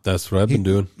now. That's what I've been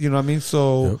doing. You know what I mean?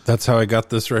 So that's how I got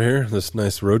this right here. This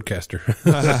nice Roadcaster.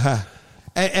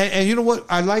 and you know what?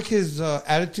 I like his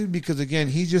attitude because again,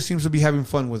 he just seems to be having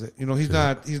fun with it. You know, he's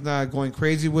not going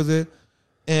crazy with it,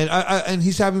 and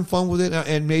he's having fun with it.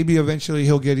 And maybe eventually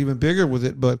he'll get even bigger with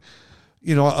it. But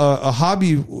you know, a hobby,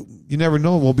 you never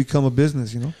know, will become a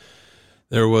business. You know,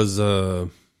 there was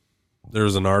an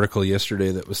article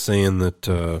yesterday that was saying that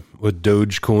with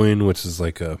Dogecoin, which is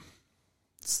like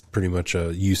it's pretty much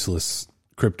a useless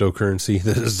cryptocurrency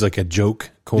that is like a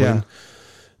joke coin,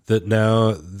 that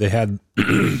now they had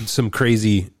some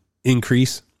crazy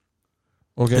increase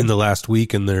in the last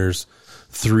week, and there's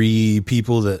 3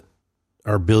 people that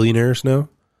are billionaires now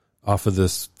off of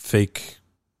this fake,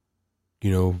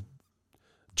 you know,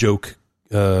 joke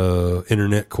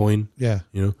internet coin. Yeah.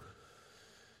 You know,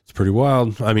 it's pretty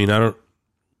wild. I mean,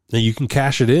 you can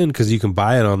cash it in because you can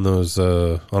buy it on those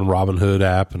on Robinhood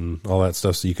app and all that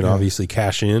stuff. So you can obviously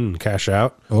cash in and cash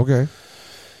out. Okay.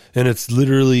 And it's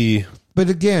literally, but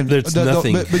again, it's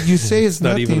nothing. But you say it's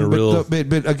not nothing, even a real.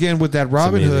 But again, with that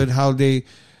Robinhood, how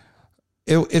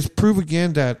it's proof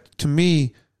again that to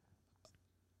me,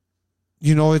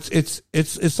 you know, it's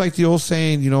like the old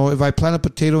saying, you know, if I plant a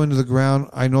potato into the ground,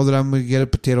 I know that I'm going to get a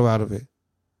potato out of it.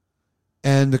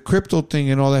 And the crypto thing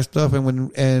and all that stuff,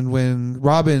 and when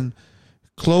Robin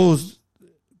closed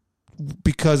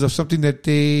because of something that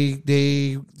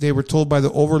they were told by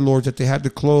the overlords that they had to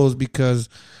close because,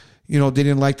 you know, they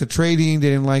didn't like the trading, they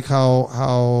didn't like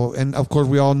how and of course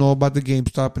we all know about the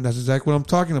GameStop, and that's exactly what I'm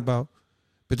talking about.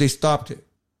 But they stopped it.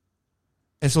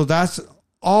 And so that's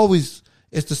always,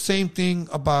 it's the same thing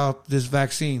about this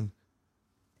vaccine.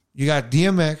 You got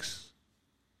DMX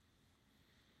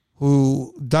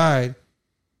who died,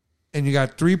 and you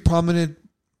got 3 prominent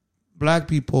black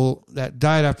people that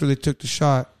died after they took the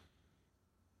shot.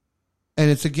 And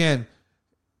it's again,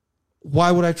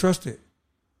 why would I trust it?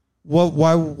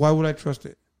 Why would I trust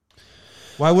it?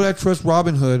 Why would I trust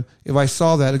Robinhood if I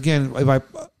saw that again?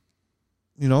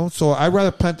 You know, so I'd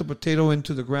rather plant the potato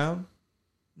into the ground,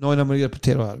 knowing I'm going to get a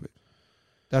potato out of it.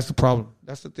 That's the problem.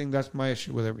 That's the thing. That's my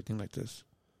issue with everything like this.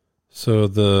 So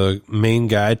the main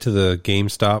guy to the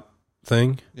GameStop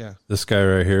thing, this guy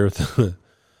right here with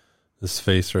this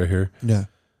face right here,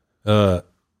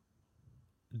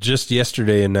 just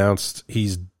yesterday announced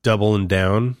he's doubling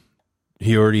down.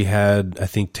 He already had, I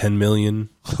think, 10 million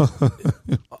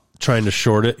trying to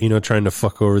short it, you know, trying to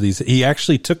fuck over these. He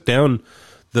actually took down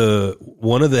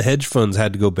one of the hedge funds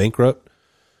had to go bankrupt.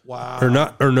 Wow.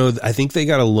 I think they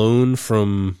got a loan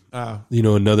from, you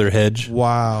know, another hedge.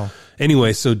 Wow.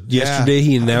 Anyway, so yesterday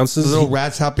he announces... The little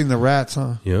rats helping the rats,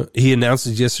 huh? Yeah. He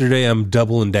announces yesterday, I'm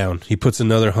doubling down. He puts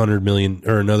another 100 million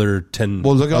or another 10...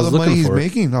 Well, look at all the money he's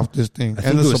making off this thing. I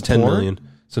think it was 10 million.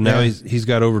 So now he's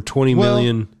got over 20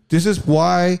 million. This is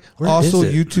why also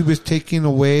YouTube is taking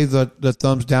away the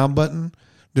thumbs down button.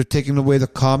 They're taking away the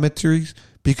commentaries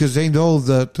because they know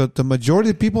that the majority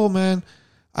of people, man...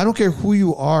 I don't care who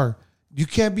you are. You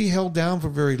can't be held down for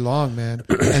very long, man.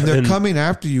 And they're coming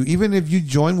after you. Even if you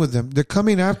join with them, they're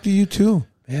coming after you too.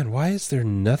 Man, why is there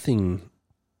nothing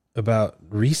about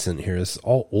recent here? It's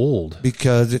all old.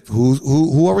 Because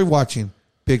who are we watching?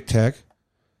 Big tech.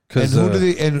 And who do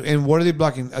they and what are they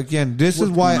blocking? Again, this is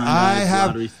why I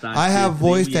have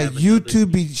voiced that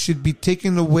YouTube should be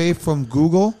taken away from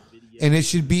Google, and it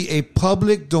should be a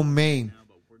public domain.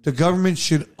 The government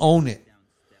should own it.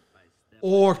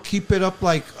 Or keep it up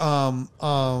like, but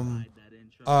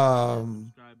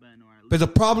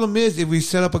the problem is if we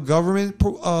set up a government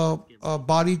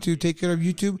body to take care of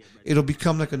YouTube, it'll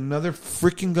become like another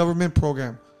freaking government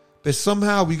program. But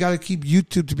somehow we got to keep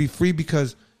YouTube to be free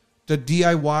because the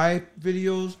DIY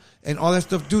videos and all that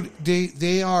stuff, dude,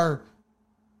 they are,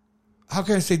 how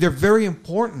can I say, they're very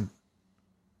important.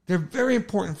 They're very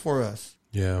important for us.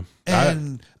 Yeah.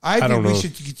 And I think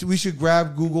we should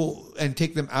grab Google and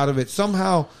take them out of it.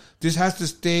 Somehow this has to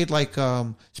stay like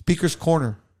Speaker's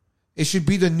Corner. It should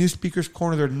be the new Speaker's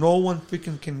Corner there. No one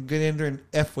freaking can get in there and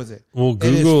F with it. Well, Google,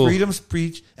 it is freedom of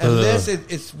speech unless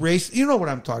it's race. You know what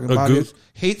I'm talking about. It's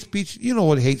hate speech. You know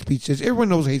what hate speech is. Everyone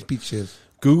knows what hate speech is.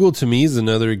 Google to me is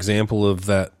another example of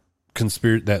that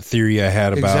that theory I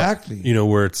had about, you know,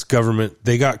 where it's government.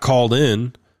 They got called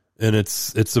in. And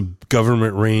it's a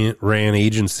government ran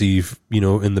agency, you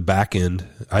know, in the back end,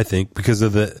 I think, because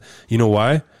of you know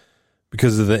why?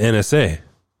 Because of the NSA.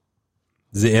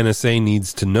 The NSA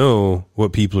needs to know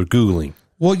what people are Googling.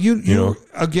 Well, you know,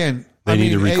 again, they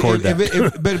need to record that.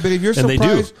 But if you're surprised.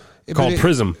 And they do. Called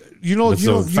PRISM. You know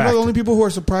the only people who are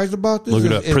surprised about this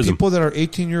is people that are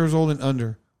 18 years old and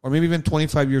under, or maybe even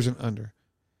 25 years and under.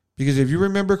 Because if you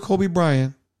remember Kobe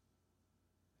Bryant,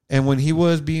 and when he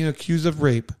was being accused of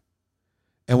rape,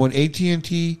 and when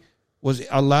AT&T was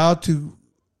allowed to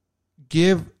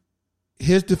give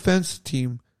his defense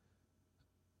team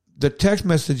the text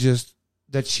messages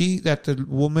that the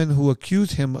woman who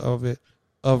accused him of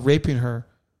raping her.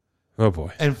 Oh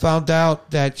boy! And found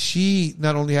out that she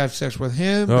not only had sex with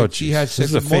him, but she had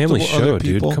sex with multiple family show, other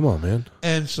people. Dude. Come on, man.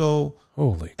 And so,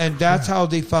 and that's how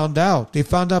they found out. They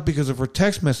found out because of her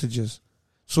text messages.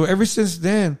 So ever since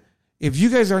then, if you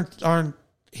guys aren't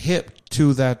hip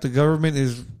to that, the government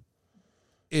is.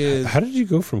 How did you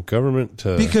go from government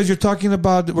to? Because we're talking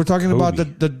about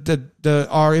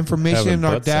our information,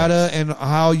 our data, and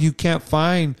how you can't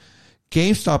find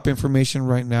GameStop information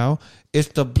right now. It's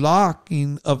the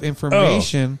blocking of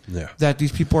information that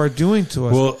these people are doing to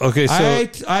us. Well, okay,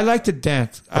 so I like to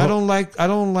dance. I don't like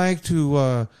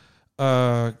to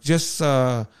just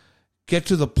get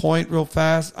to the point real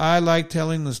fast. I like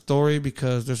telling the story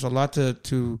because there's a lot to get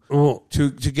to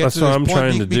this that's what I'm point.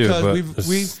 trying to do.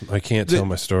 But I can't tell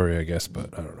my story, I guess,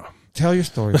 but I don't know. Tell your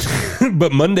story.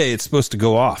 But Monday, it's supposed to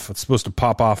go off. It's supposed to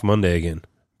pop off Monday again,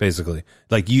 basically.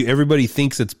 Like everybody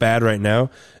thinks it's bad right now,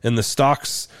 and the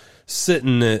stock's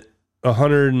sitting at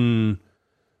 100 and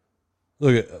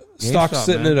look at stock's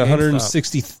sitting at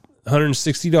 $160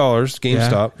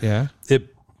 GameStop. Yeah.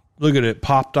 Look at it,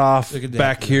 popped off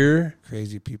back here.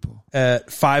 Crazy people.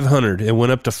 At 500. It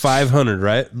went up to 500,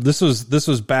 right? This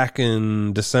was back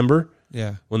in December.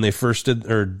 Yeah. When they first did,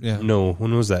 when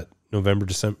was that?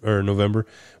 November,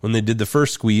 when they did the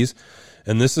first squeeze.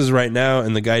 And this is right now,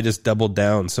 and the guy just doubled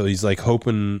down. So he's like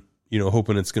hoping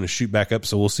it's going to shoot back up.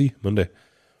 So we'll see Monday.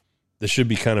 This should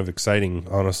be kind of exciting,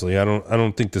 honestly. I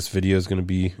don't think this video is going to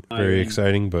be very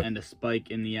exciting, but and a spike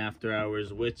in the after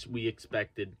hours, which we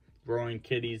expected. Roaring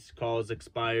Kitty's calls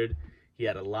expired. He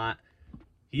had a lot.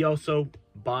 He also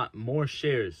bought more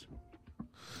shares.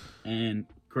 And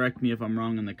correct me if I'm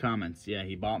wrong in the comments. Yeah,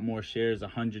 he bought more shares,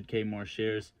 100K more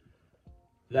shares.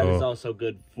 That is also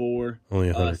good for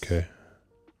only 100K.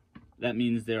 That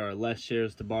means there are less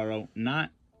shares to borrow. Not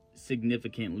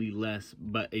significantly less,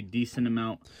 but a decent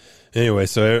amount. Anyway,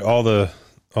 so all the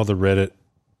Reddit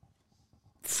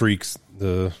freaks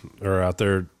are out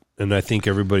there, and I think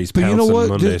everybody's pouncing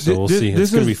Monday, so we'll see.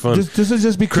 It's going to be fun. This has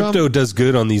just become... Crypto does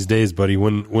good on these days, buddy.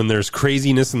 When there's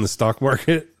craziness in the stock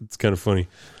market, it's kind of funny.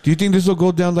 Do you think this will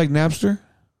go down like Napster?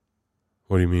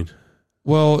 What do you mean?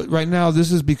 Well, right now,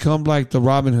 this has become like the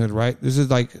Robin Hood, right? This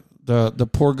is like the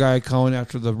poor guy going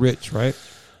after the rich, right?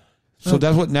 So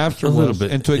that's what Napster was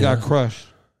until it got crushed.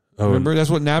 Remember, that's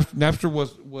what Napster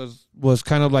was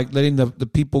kind of like letting the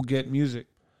people get music.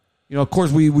 You know, of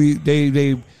course,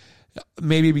 they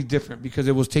maybe be different because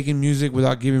it was taking music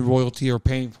without giving royalty or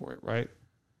paying for it, right?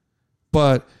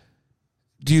 But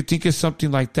do you think it's something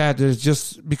like that? There's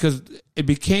just because it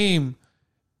became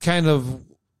kind of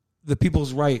the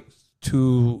people's right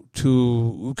to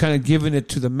kind of giving it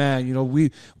to the man. You know,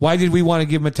 why did we want to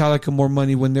give Metallica more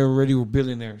money when they already were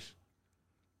billionaires?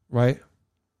 Right?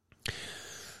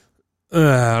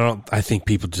 I think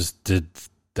people just did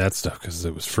that stuff because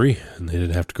it was free and they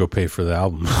didn't have to go pay for the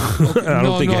album. I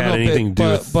don't think it had anything to do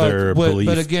with their belief.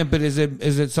 But again, is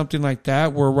it something like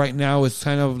that where right now it's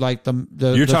kind of like the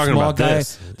you're talking small about guy,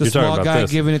 this. the You're small guy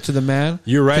giving it to the man?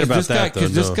 You're right about that,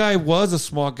 because this guy was a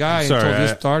small guy until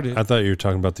this started. I thought you were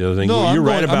talking about the other thing. No, you're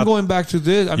right about. I'm going back to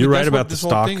this. I mean, you're right about the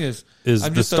stock. Thing is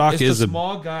the stock it's is the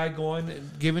small guy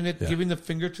giving the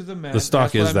finger to the man. The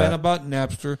stock That's is what I that. meant about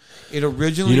Napster. It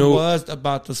originally was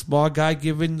about the small guy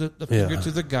giving the finger to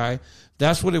the guy.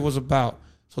 That's what it was about.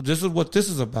 So this is what this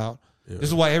is about. Yeah. This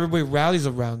is why everybody rallies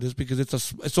around this because it's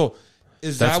that's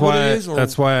what it is? Or?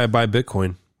 That's why I buy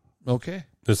Bitcoin. Okay.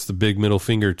 It's the big middle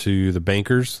finger to the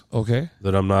bankers. Okay.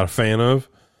 That I'm not a fan of.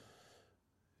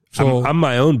 So I'm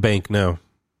my own bank now.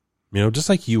 You know, just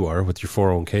like you are with your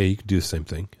 401k, you can do the same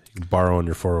thing. You can borrow on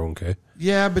your 401k.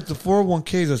 Yeah, but the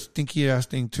 401k is a stinky ass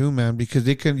thing too, man. Because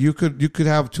you could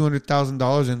have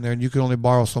 $200,000 in there and you could only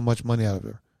borrow so much money out of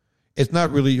there. It's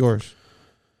not really yours.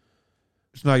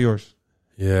 It's not yours.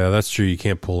 Yeah, that's true. You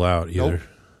can't pull out either.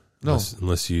 Nope.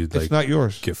 Unless you it's not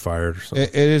yours. Get fired or something.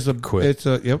 It is a quit. It's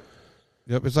a yep.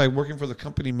 It's like working for the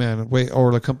company, man.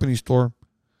 Or the company store.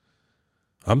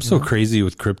 I'm so crazy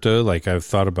with crypto. Like I've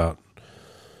thought about,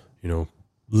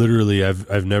 literally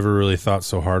I've never really thought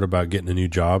so hard about getting a new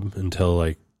job until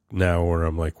like now, where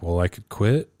I'm like, well, I could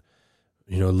quit.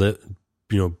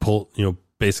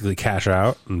 Basically cash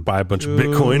out and buy a bunch of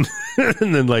Bitcoin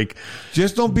and then like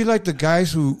just don't be like the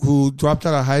guys who dropped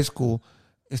out of high school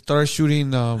and started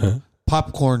shooting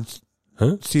popcorn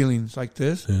ceilings like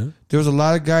this. There was a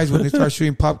lot of guys when they started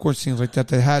shooting popcorn ceilings like that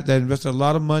that invested a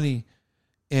lot of money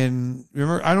in.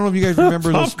 Remember, I don't know if you guys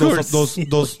remember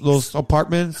those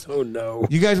apartments. Oh no,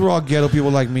 you guys were all ghetto people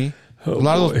like me. A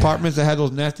lot of those apartments that had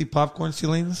those nasty popcorn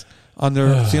ceilings on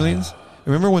their ceilings.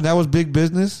 Remember when that was big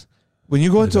business? When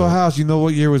you go into a house, you know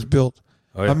what year it was built.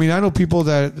 Oh, yeah. I mean, I know people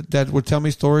that would tell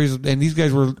me stories, and these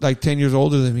guys were like 10 years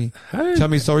older than me. Tell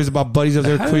me stories about buddies of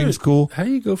theirs quitting school. How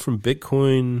do you go from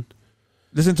Bitcoin?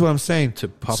 Listen to what I'm saying.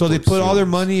 So they put all their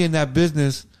money in that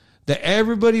business that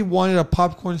everybody wanted a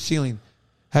popcorn ceiling.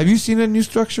 Have you seen a new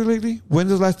structure lately? When's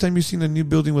the last time you seen a new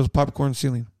building with a popcorn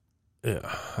ceiling? Yeah,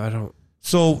 I don't.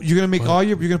 So you're gonna make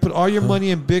you're gonna put all your money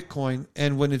in Bitcoin,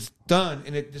 and when it's done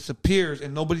and it disappears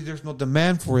and there's no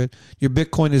demand for it, your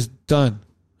Bitcoin is done.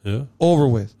 Yeah. Over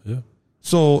with. Yeah.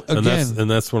 So again,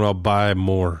 and that's when I'll buy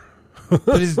more.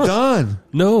 But it's done.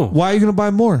 No. Why are you gonna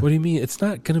buy more? What do you mean? It's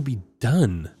not gonna be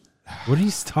done. What are you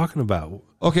talking about?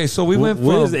 Okay, so we went from...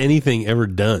 When is anything ever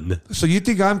done? So you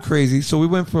think I'm crazy. So we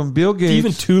went from Bill Gates...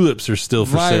 Even tulips are still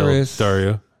for sale,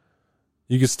 Dario.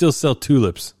 You can still sell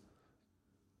tulips.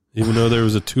 Even though there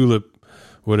was a tulip,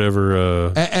 whatever...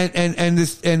 people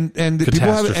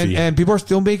are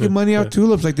still making money off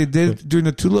tulips like they did during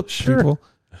the tulip people.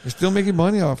 They're still making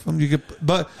money off them. You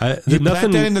plant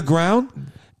that in the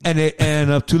ground...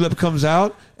 And a tulip comes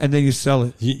out, and then you sell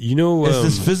it. You know, it's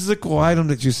this physical item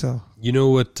that you sell. You know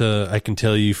what I can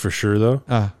tell you for sure, though?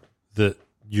 That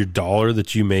your dollar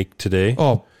that you make today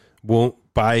won't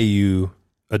buy you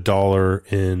 $1 in 5 years.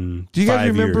 Do you guys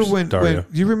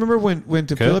remember when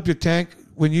to fill up your tank?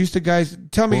 When you used to guys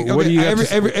tell me,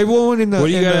 everyone in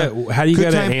the how do you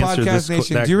got to answer Podcast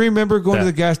Nation? Do you remember going to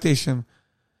the gas station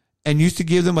and used to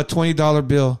give them a $20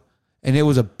 bill, and it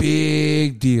was a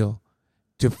big deal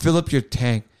to fill up your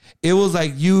tank? It was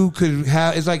like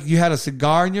it's like you had a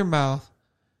cigar in your mouth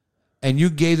and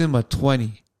you gave them a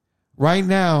 20. Right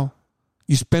now,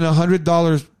 you spend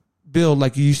 $100 bill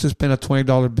like you used to spend a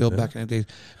 $20 bill back in the days.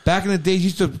 Back in the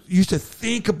days, you used to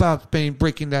think about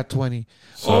breaking that 20.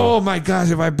 Oh my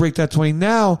gosh, if I break that 20.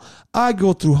 Now, I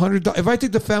go through $100. If I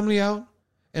take the family out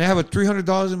and I have a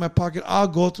 $300 in my pocket, I'll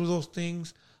go through those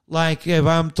things like if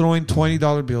I'm throwing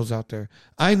 $20 bills out there.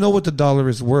 I know what the dollar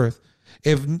is worth.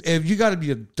 If you got to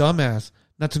be a dumbass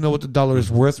not to know what the dollar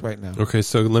is worth right now. Okay,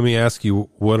 so let me ask you,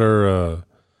 what are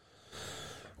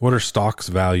stocks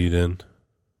valued in?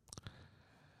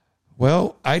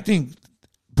 Well, I think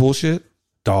bullshit.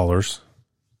 Dollars.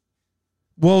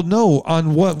 Well, no,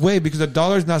 on what way? Because the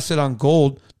dollar is not set on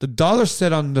gold. The dollar is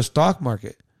set on the stock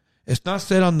market. It's not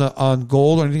set on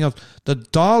gold or anything else. The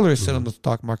dollar is set on the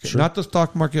stock market, not the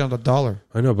stock market on the dollar.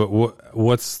 I know, but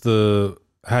what's the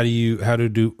how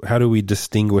do we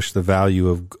distinguish the value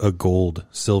of a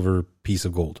silver piece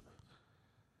of gold?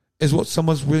 Is what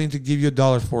someone's willing to give you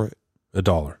 $1 for it.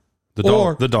 $1. The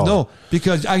dollar. No,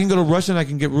 because I can go to Russia and I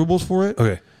can get rubles for it.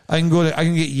 Okay. I can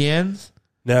get yens.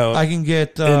 Now I can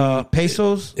get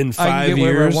pesos. In 5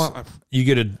 years, you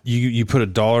get you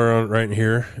put $1 on right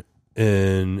here,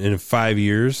 and in 5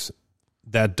 years,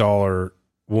 that dollar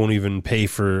won't even pay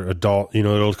for $1. You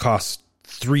know, it'll cost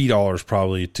 $3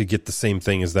 probably to get the same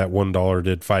thing as that $1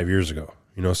 did 5 years ago.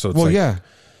 You know, so it's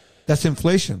that's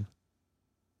inflation.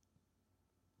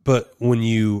 But when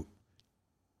you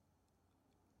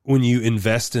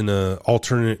invest in a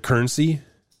alternate currency,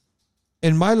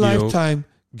 in my lifetime,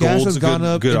 gas has gone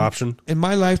up. Good option. In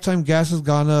my lifetime, gas has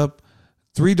gone up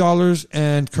 $3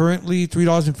 and currently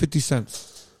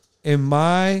 $3.50.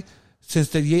 Since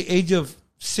the age of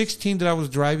 16 that I was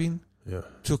driving,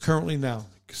 to currently now.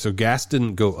 So gas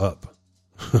didn't go up.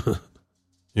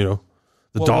 You know,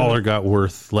 the dollar got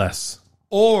worth less.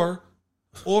 Or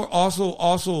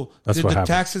also did the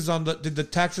taxes on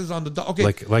the okay,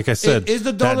 like I said, is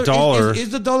the dollar is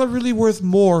the dollar really worth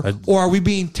more, or are we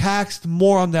being taxed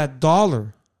more on that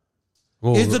dollar?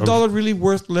 Well, is the dollar really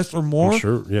worth less or more? I'm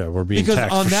sure, yeah, we're being because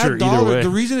taxed on for that sure. dollar, Either way. the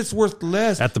reason it's worth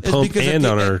less at the pump and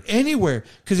on our anywhere.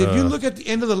 Because if you look at the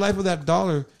end of the life of that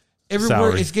dollar,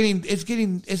 everywhere it's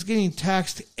getting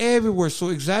taxed everywhere. So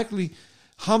exactly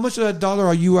how much of that dollar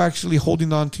are you actually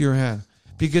holding on to your hand?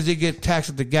 Because it gets taxed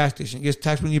at the gas station. It gets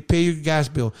taxed when you pay your gas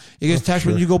bill. It gets taxed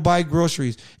when you go buy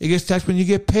groceries. It gets taxed when you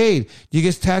get paid. It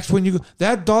gets taxed when you go.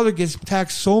 That dollar gets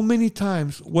taxed so many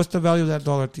times. What's the value of that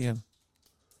dollar at the end?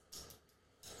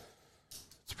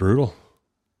 It's brutal.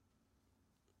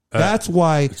 That's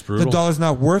why the dollar's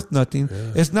not worth nothing.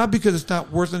 Yeah. It's not because it's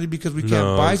not worth anything because we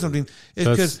can't buy something. It's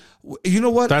because, you know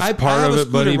what? That's part of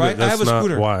it, buddy, right? but that's I have a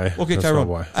scooter. Not why. Okay,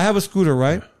 Tyrone. I have a scooter,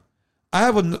 right? I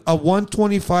have a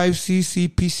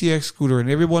 125cc PCX scooter, and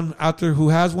everyone out there who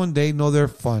has one, they know they're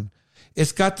fun.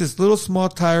 It's got this little small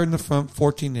tire in the front,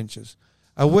 14 inches.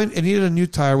 I went and needed a new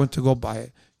tire, went to go buy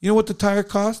it. You know what the tire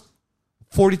cost?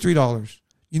 $43.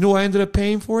 You know what I ended up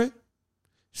paying for it?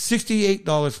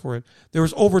 $68 for it. There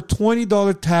was over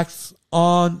 $20 tax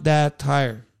on that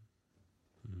tire.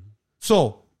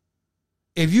 So,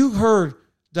 if you heard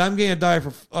that I'm getting a tire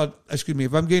for,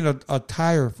 if I'm getting a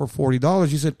tire for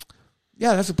 $40, you said,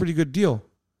 yeah, that's a pretty good deal.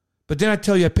 But then I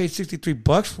tell you I paid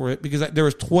 $63 for it because there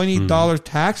was $20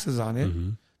 taxes on it. Mm-hmm.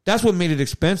 That's what made it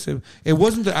expensive. It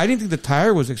wasn't I didn't think the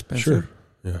tire was expensive. Sure.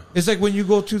 Yeah. It's like when you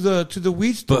go to the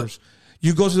weed stores.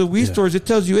 You go to the weed stores, it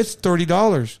tells you it's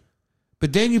 $30.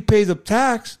 But then you pay the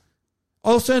tax,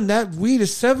 all of a sudden that weed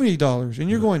is $70. And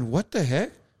you're going, what the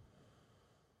heck?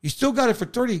 You still got it for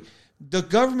 $30. The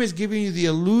government is giving you the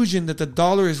illusion that the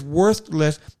dollar is worth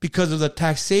less because of the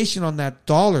taxation on that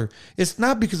dollar. It's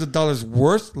not because the dollar is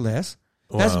worth less.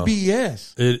 That's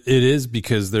BS. It is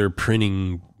because they're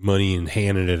printing money and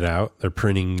handing it out. They're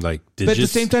printing like digits. But at the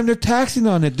same time, they're taxing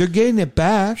on it. They're getting it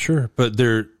back. Sure. But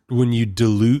when you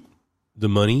dilute the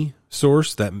money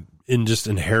source, that in just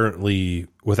inherently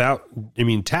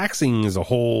taxing is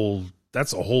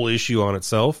that's a whole issue on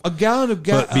itself. A gallon of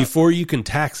gas. But before you can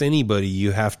tax anybody,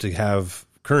 you have to have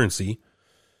currency.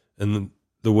 And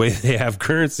the way they have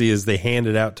currency is they hand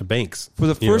it out to banks. For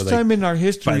the first time in our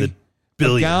history, by the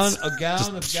billions. A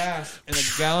gallon of gas and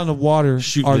a gallon of water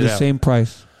are the same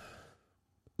price.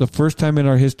 The first time in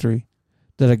our history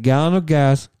that a gallon of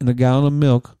gas and a gallon of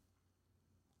milk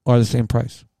are the same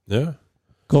price. Yeah.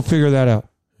 Go figure that out.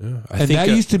 Yeah, and that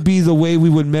used to be the way we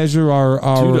would measure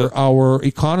our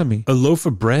economy. A loaf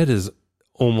of bread is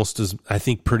almost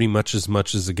pretty much as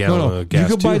much as a gallon of gas.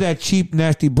 You could buy that cheap,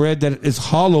 nasty bread that is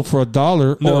hollow for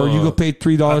 $1, or you could pay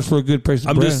 $3 for a good price of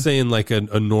bread. I'm just saying, like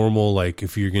a normal, like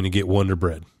if you're going to get Wonder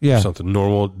Bread, or something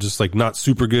normal, just like not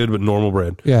super good, but normal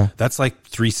bread. Yeah, that's like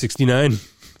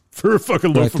 $3.69 for a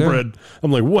fucking loaf of bread.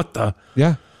 I'm like, what the?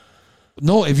 Yeah.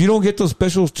 No, if you don't get those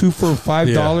specials 2 for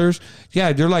 $5,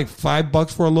 they're like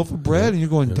 $5 for a loaf of bread, and you're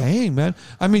going, dang, man.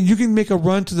 I mean, you can make a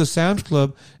run to the Sam's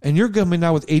Club, and you're coming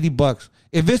out with $80.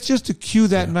 If it's just a queue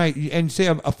that night, and say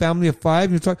a family of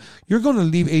 5, you're going to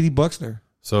leave $80 there.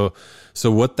 So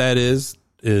what that is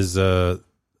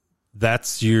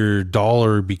that's your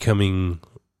dollar becoming.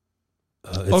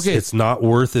 It's not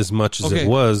worth as much as it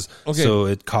was, so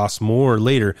it costs more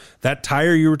later. That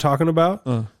tire you were talking about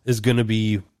is going to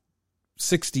be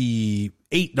 $68,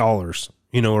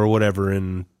 or whatever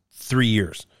in 3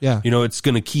 years. Yeah. It's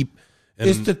going to keep.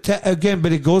 It's again,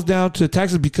 but it goes down to the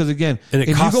taxes because again, and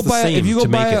it costs the same if you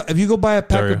go buy a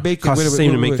pack of bacon, costs the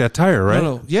same to make that tire, right?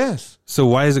 No, yes. So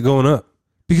why is it going up?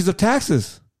 Because of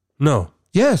taxes. No.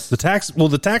 Yes. The tax. Well,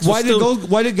 the tax. Why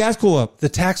did gas go up? The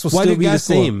tax will still be the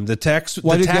same. The tax.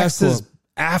 The tax is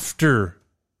after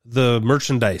the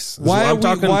merchandise. I'm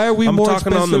talking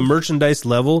on the merchandise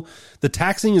level. The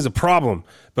taxing is a problem,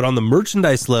 but on the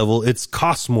merchandise level, it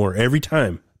costs more every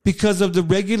time because of the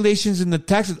regulations and the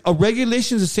taxes. A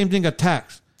regulation is the same thing as a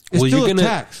tax. It's still a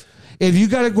tax. If you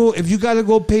gotta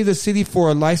go pay the city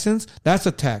for a license, that's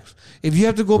a tax. If you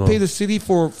have to go pay the city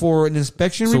for an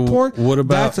inspection report,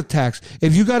 that's a tax.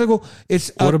 If you gotta go, it's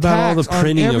a what about tax all the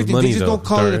printing on everything. of money? They just don't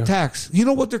call it a tax. You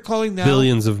know what they're calling now?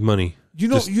 Billions of money. You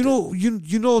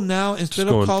know now, instead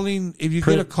of calling, if you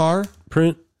get a car,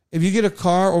 if you get a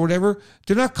car or whatever,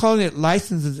 they're not calling it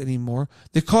licenses anymore.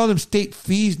 They call them state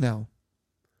fees now.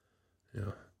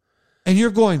 Yeah. And you're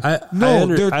going, they're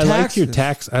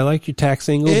taxes. I like your tax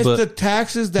angle. It's but the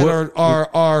taxes that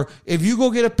are. If you go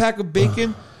get a pack of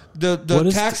bacon, the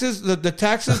taxes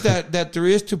that there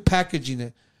is to packaging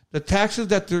it, the taxes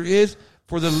that there is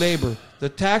for the labor, the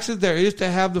taxes there is to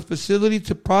have the facility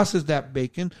to process that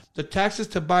bacon, the taxes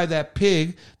to buy that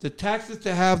pig, the taxes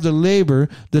to have the labor,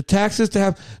 the taxes to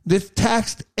have this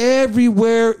taxed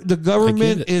everywhere. The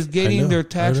government is getting their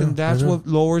tax, and that's what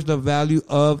lowers the value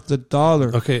of the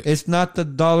dollar. Okay, it's not the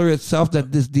dollar itself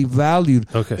that is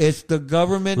devalued. Okay, it's the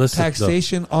government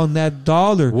taxation on that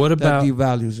dollar that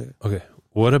devalues it. Okay,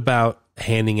 what about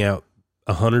handing out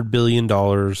 $100 billion?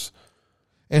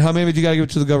 And how many of it you got to give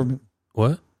it to the government?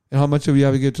 What? And how much of you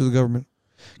have to give to the government?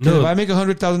 No, if I make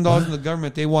 $100,000 in the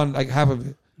government, they want like half of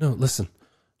it. No, listen.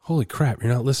 Holy crap,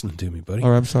 you're not listening to me, buddy. All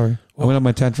right, I'm sorry. I went on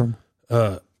my tantrum.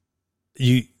 The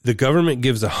government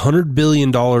gives $100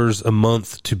 billion a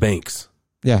month to banks.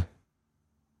 Yeah.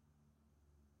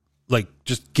 Like,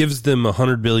 just gives them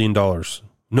 $100 billion.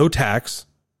 No tax.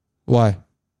 Why?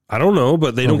 I don't know,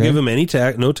 but they don't give them any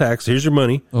tax. No tax. Here's your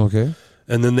money. Okay.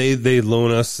 And then they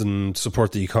loan us and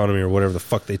support the economy or whatever the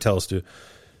fuck they tell us to.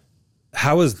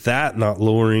 how is that not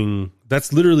lowering?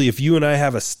 That's literally, if you and I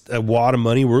have a wad of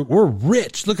money, we're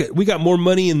rich. Look we got more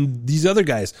money than these other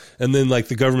guys. And then like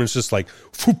the government's just like,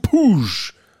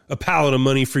 poosh, a pallet of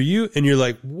money for you. And you're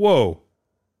like, whoa.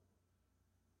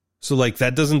 So like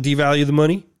that doesn't devalue the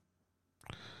money.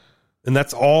 And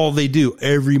that's all they do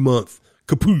every month.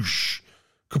 Kapoosh,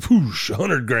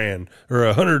 100 grand or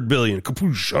 100 billion.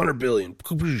 Kapoosh, 100 billion.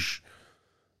 Kapoosh.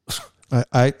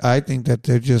 I think that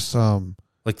they're just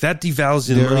like that devalues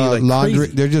the money like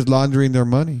crazy. They're just laundering their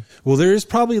money. Well, there is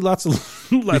probably lots of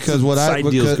side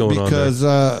deals going on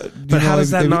there. But how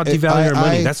does that not devalue our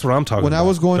money? That's what I'm talking about. When I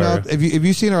was going out, if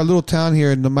you seen our little town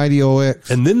here in the mighty OX,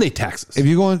 and then they tax us. If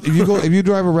you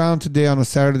drive around today on a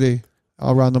Saturday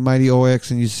around the mighty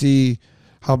OX and you see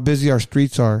how busy our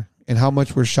streets are and how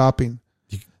much we're shopping,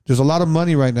 there's a lot of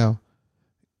money right now.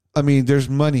 I mean, there's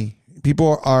money.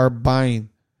 People are buying.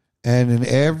 And in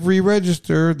every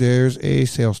register, there's a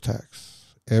sales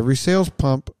tax. Every sales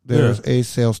pump, there's a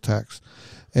sales tax.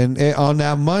 And on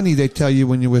that money, they tell you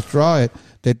when you withdraw it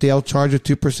that they'll charge a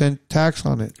 2% tax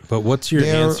on it. But what's your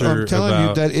answer? I'm telling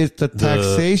you that it's the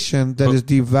taxation that is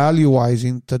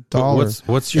devaluing the dollar.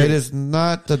 What's your? It is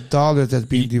not the dollar that's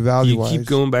being devalued. You keep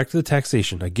going back to the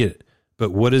taxation. I get it. But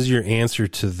what is your answer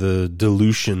to the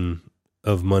dilution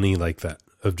of money like that?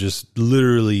 Of just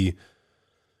literally...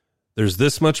 There's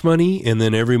this much money, and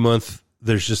then every month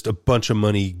there's just a bunch of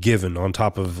money given on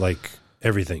top of like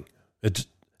everything. Because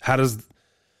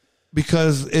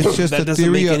it's just that the doesn't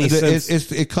theory. Make any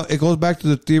sense. It goes back to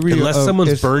the theory. Unless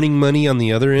someone's burning money on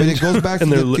the other end, but it goes back to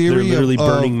and the theory they're literally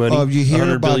burning money. You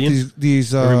hear about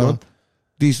these little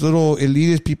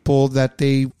elitist people that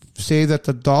they say that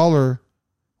the dollar.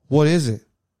 What is it?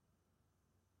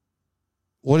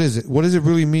 What is it? What does it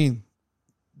really mean?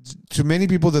 To many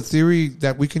people, the theory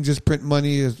that we can just print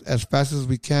money as fast as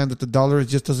we can, that the dollar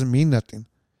just doesn't mean nothing.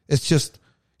 It's just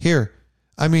here.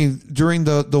 I mean, during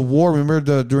the war,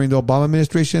 remember during the Obama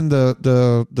administration, I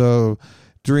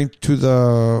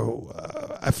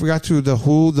forgot to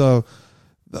the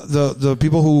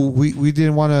people who we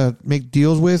didn't want to make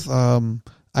deals with,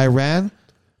 Iran,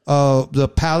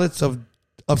 the pallets of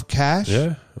cash,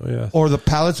 or the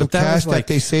pallets of cash that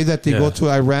they say that they go to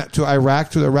Iraq, to the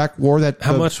Iraq war. That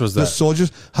how much was that? The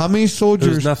soldiers, how many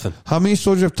soldiers? Nothing. How many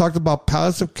soldiers have talked about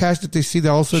pallets of cash that they see that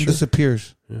all of a sudden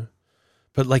disappears? Yeah,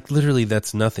 but like literally,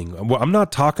 that's nothing. Well, I'm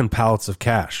not talking pallets of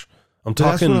cash. I'm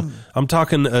talking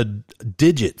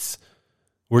digits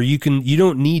where you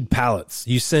don't need pallets.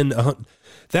 You send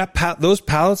those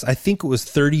pallets. I think it was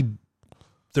 30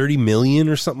 million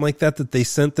or something like that they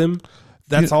sent them.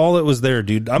 That's all it was there,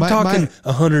 dude. I'm talking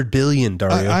 100 billion,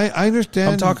 Dario. I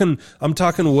understand. I'm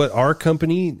talking what our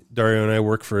company, Dario and I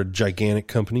work for a gigantic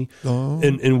company,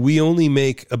 and we only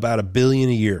make about $1 billion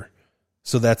a year.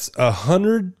 So that's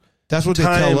 100. That's what they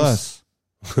tell us.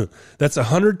 That's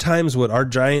 100 times what our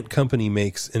giant company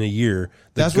makes in a year.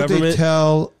 That's what they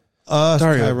tell us,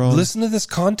 Dario, Tyrone. Listen to this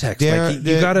context.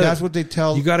 That's what they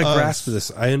tell. You got to us. grasp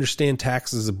this. I understand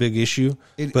tax is a big issue.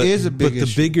 It is a big issue. But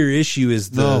the bigger issue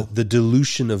is the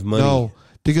dilution of money. No,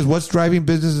 because what's driving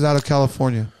businesses out of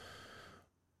California?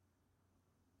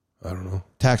 I don't know.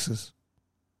 Taxes.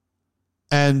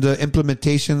 And the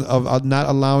implementation of not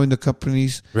allowing the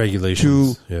companies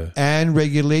regulations and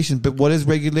regulations. But what is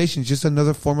regulation? Just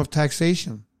another form of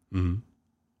taxation. Mm-hmm.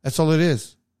 That's all it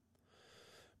is.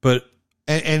 But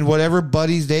and whatever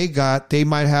buddies they got, they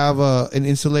might have an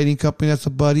insulating company that's a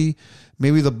buddy.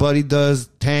 Maybe the buddy does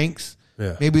tanks.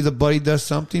 Yeah. Maybe the buddy does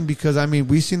something, because I mean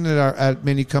we've seen it at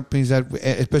many companies that,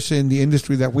 especially in the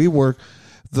industry that we work,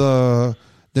 the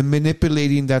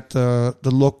manipulating that the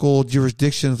local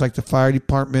jurisdictions, like the fire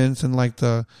departments and not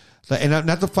the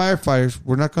firefighters.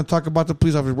 We're not going to talk about the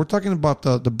police officers. We're talking about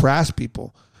the brass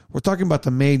people. We're talking about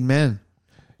the made men.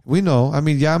 We know. I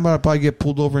mean, I'm going to probably get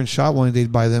pulled over and shot one day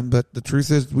by them, but the truth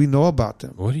is we know about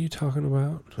them. What are you talking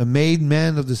about? The made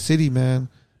men of the city, man.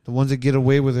 The ones that get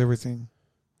away with everything.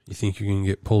 You think you're going to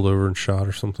get pulled over and shot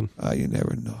or something? You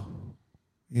never know.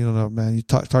 You don't know, man. You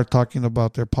start talking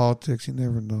about their politics, you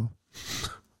never know.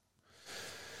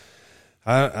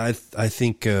 I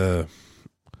think I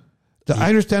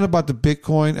understand about the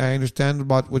Bitcoin. I understand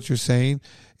about what you're saying.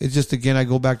 It's just, again, I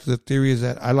go back to the theory is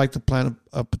that I like to plant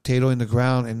a potato in the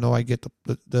ground and know I get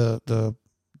the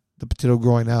potato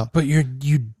growing out. But you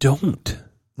don't.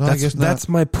 No, I guess not. That's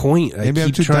my point. Maybe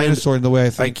I'm too dinosaur in the way I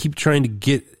think. I keep trying to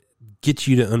get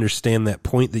you to understand that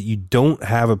point, that you don't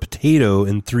have a potato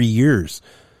in 3 years.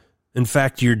 In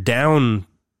fact, you're down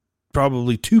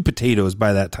probably 2 potatoes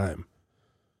by that time.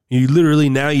 You literally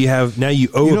now you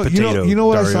owe a potato. You know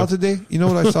what Dario. I saw today? You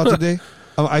know what I saw today?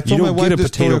 I told my wife this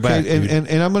story, and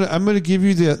I'm gonna give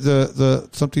you the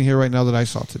something here right now that I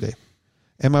saw today.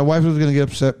 And my wife was gonna get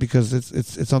upset because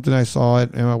it's something I saw,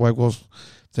 and my wife goes,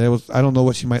 I don't know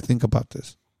what she might think about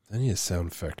this. I need a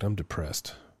sound effect. I'm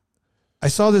depressed. I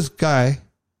saw this guy.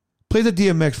 Play the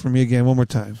DMX for me again one more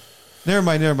time. Never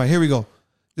mind. Here we go.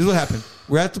 This is what happened.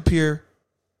 We're at the pier.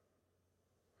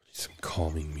 Some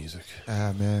calming music.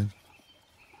 Ah, man.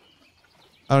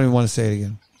 I don't even want to say it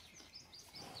again.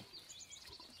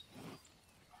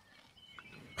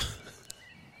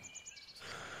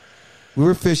 We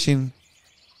were fishing,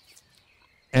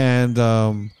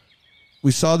 and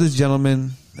we saw this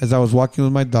gentleman as I was walking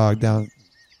with my dog down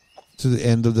to the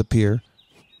end of the pier.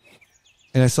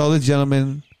 And I saw the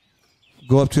gentleman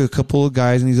go up to a couple of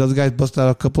guys, and these other guys busted out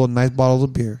a couple of nice bottles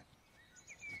of beer.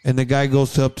 And the guy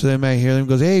goes up to them, I hear them,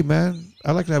 goes, "Hey, man,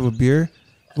 I'd like to have a beer.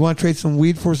 You want to trade some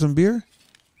weed for some beer?"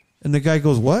 And the guy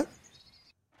goes, "What?"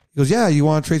 He goes, "Yeah, you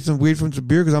want to trade some weed for some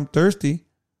beer because I'm thirsty.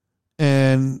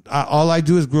 And all I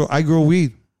do is grow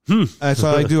weed. That's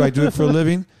all I do. I do it for a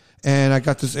living. And I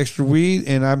got this extra weed,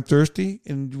 and I'm thirsty.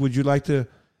 And would you like to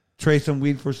trade some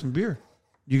weed for some beer?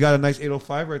 You got a nice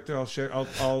 805 right there. I'll share.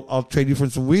 I'll trade you for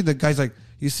some weed." The guy's like,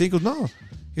 "You see?" He goes, "No,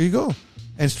 here you go."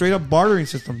 And straight up bartering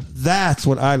system. That's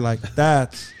what I like.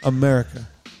 That's America.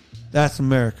 That's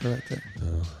America right there.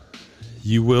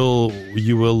 You will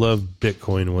love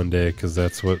Bitcoin one day because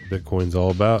that's what Bitcoin's all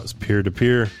about. It's peer to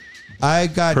peer. I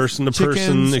got person to chickens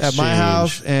person exchange at my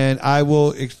house, and I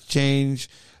will exchange.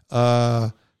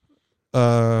 What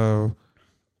do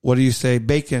you say?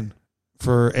 Bacon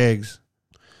for eggs.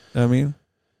 You know what I mean,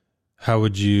 how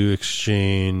would you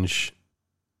exchange?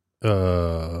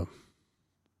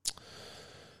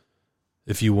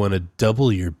 If you want to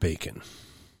double your bacon,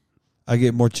 I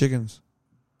get more chickens.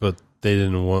 But they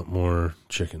didn't want more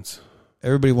chickens.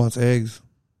 Everybody wants eggs.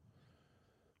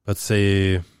 Let's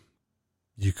say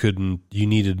you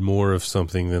needed more of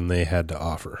something than they had to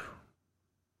offer.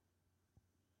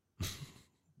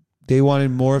 They wanted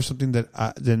more of something that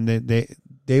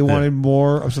they wanted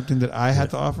more of something that I had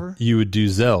to offer. You would do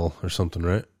Zelle or something,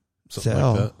 right? Something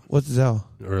Zelle. like that. What's Zelle?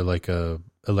 Or like a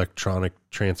electronic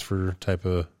transfer type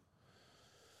of.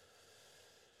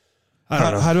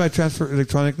 How do I transfer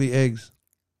electronically eggs?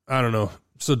 I don't know.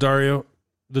 So Dario,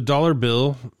 the dollar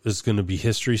bill is going to be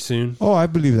history soon. Oh, I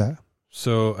believe that.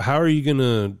 So how are you going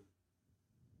to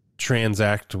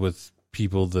transact with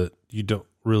people that you don't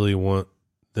really want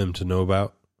them to know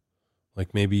about?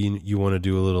 Like maybe you want to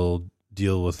do a little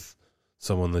deal with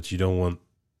someone that you don't want,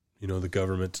 the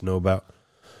government to know about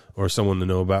or someone to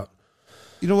know about.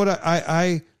 You know what?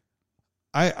 I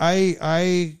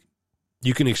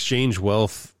you can exchange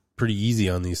wealth pretty easy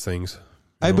on these things.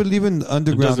 I believe in the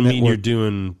underground. It doesn't mean network. you're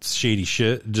doing shady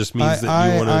shit. It just means that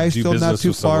you want to do business with someone. I'm still not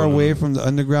too far away from the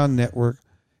underground network.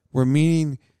 We're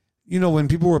meaning, when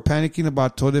people were panicking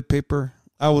about toilet paper,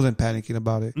 I wasn't panicking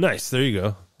about it. Nice. There you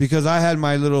go. Because I had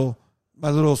my little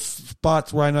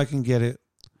spots where I know I can get it.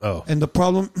 Oh. And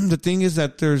the thing is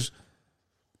that there's,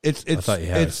 I thought you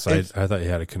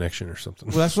had a connection or something.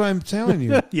 Well, that's what I'm telling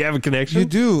you. You have a connection? You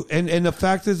do. And the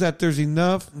fact is that there's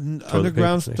enough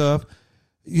underground stuff.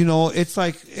 It's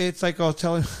like I was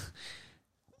telling.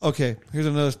 Okay, here's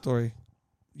another story.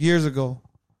 Years ago,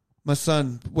 my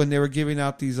son, when they were giving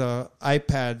out these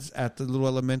iPads at the little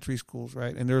elementary schools,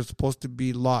 right? And they were supposed to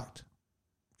be locked.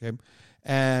 Okay.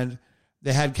 And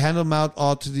they had handed them out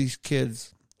all to these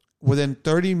kids. Within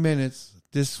 30 minutes,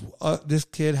 this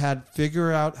kid had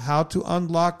figured out how to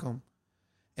unlock them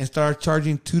and started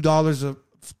charging $2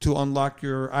 to unlock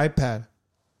your iPad.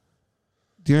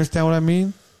 Do you understand what I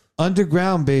mean?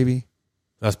 Underground, baby.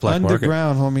 That's black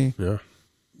underground, market. Homie.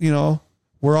 Yeah.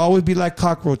 We'll always be like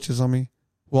cockroaches, homie.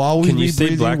 We'll always be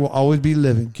breathing. We'll always be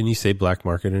living. Can you say black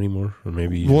market anymore? Or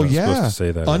maybe you're not supposed to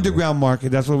say that. Underground market.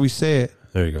 That's what we say it.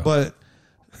 There you go. But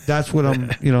that's what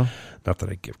I'm, Not that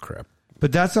I give crap.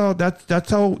 But that's how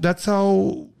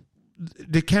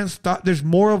they can't stop. There's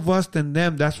more of us than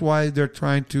them. That's why they're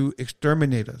trying to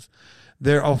exterminate us.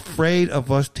 They're afraid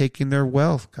of us taking their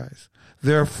wealth, guys.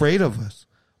 They're afraid of us.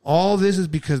 All this is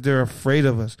because they're afraid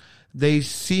of us. They've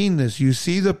seen this. You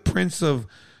see the Prince of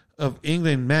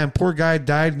England, man, poor guy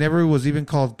died, never was even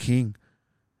called king.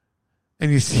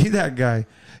 And you see that guy.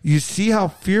 You see how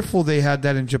fearful they had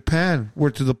that in Japan, where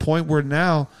to the point where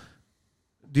now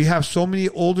you have so many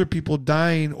older people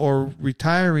dying or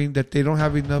retiring that they don't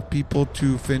have enough people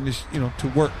to finish, to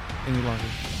work any longer.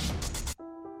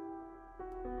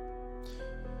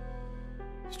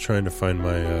 Just trying to find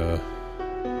my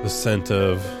the scent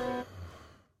of.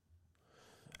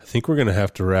 I think we're gonna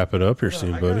have to wrap it up here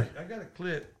soon, buddy. I got a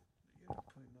clip.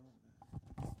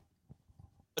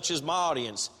 touches my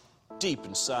audience deep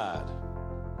inside.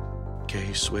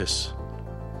 Gay Swiss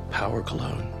power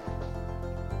cologne.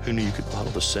 Who knew you could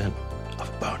bottle the scent of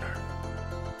a boner?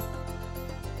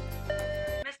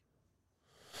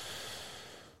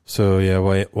 So yeah,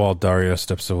 while Dario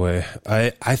steps away,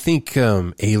 I think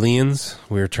aliens.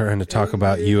 We were trying to talk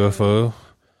about UFO.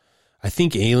 I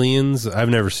think aliens. I've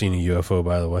never seen a UFO,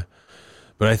 by the way,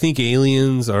 but I think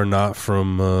aliens are not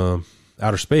from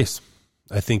outer space.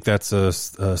 I think that's a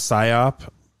psyop,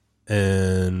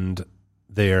 and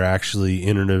they are actually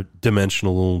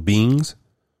interdimensional beings,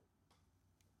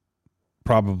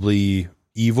 probably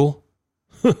evil,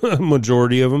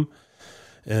 majority of them.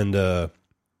 And I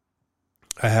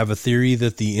have a theory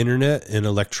that the internet and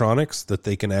electronics, that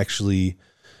they can actually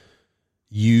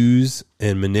use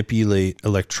and manipulate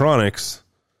electronics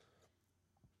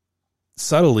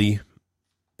subtly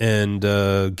and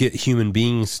get human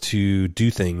beings to do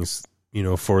things,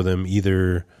 for them.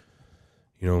 Either,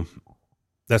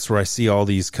 that's where I see all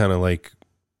these kind of like,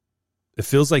 it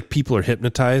feels like people are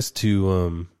hypnotized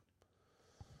to,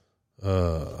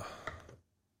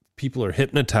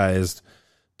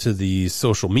 the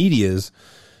social medias,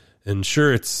 and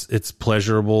sure, it's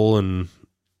pleasurable and,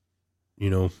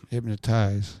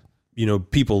 hypnotize,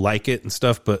 people like it and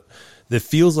stuff, but it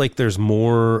feels like there's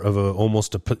more of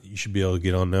you should be able to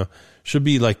get on now.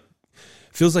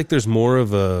 Feels like there's more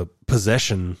of a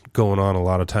possession going on a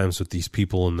lot of times with these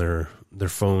people and their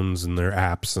phones and their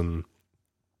apps, and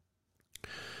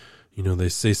they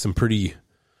say some pretty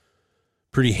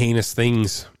heinous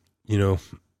things.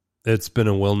 It's been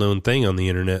a well-known thing on the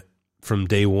internet from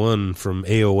day one, from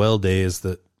AOL days,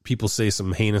 that people say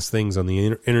some heinous things on the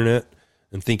internet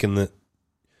and thinking that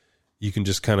you can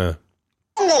just kind of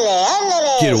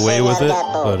get away with it.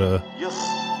 But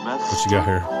what you got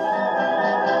here?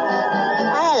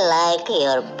 I like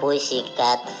your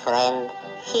pussycat friend.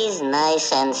 He's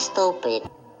nice and stupid.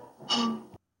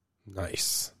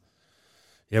 Nice.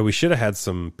 Yeah, we should have had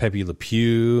some Pepe Le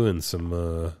Pew and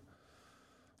some...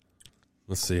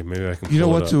 let's see, maybe I can...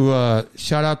 to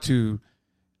shout out to...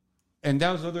 And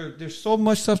that was there's so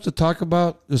much stuff to talk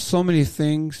about. There's so many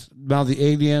things about the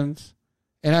aliens.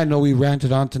 And I know we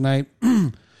ranted on tonight.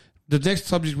 The next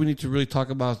subject we need to really talk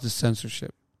about is the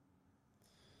censorship.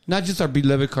 Not just our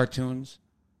beloved cartoons,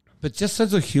 but just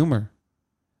sense of humor.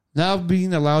 Now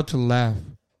being allowed to laugh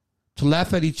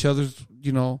at each other's,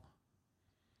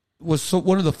 was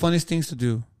one of the funniest things to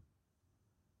do.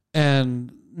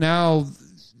 And now,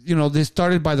 they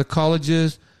started by the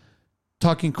colleges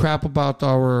talking crap about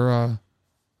our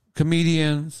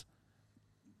comedians.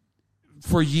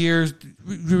 For years,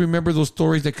 we remember those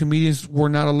stories that comedians were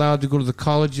not allowed to go to the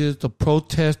colleges, the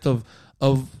protest of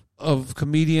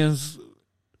comedians.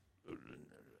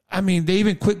 I mean, they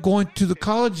even quit going to the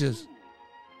colleges.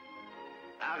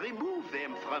 I remove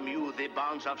them from you, the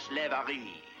bonds of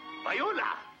slavery.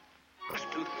 Viola,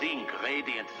 to think,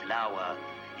 radiant flower,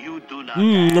 you do not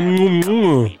have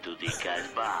me to the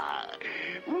Casbah.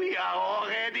 We are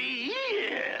already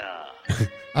here.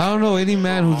 I don't know any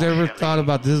man who's ever thought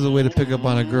about this as a way to pick up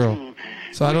on a girl.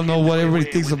 So I don't know what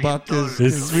everybody thinks about this.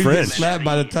 It's we French. Get slapped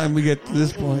by the time we get to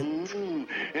this point.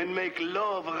 And make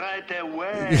love right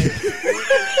away. We can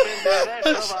spend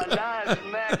the rest of our lives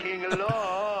making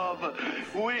love.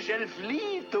 We shall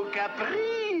flee to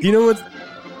Capri. You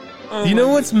know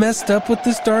what's messed up with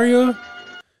this, Dario?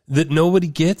 That nobody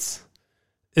gets?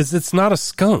 Is it's not a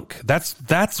skunk.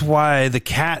 That's why the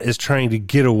cat is trying to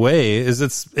get away.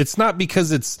 It's not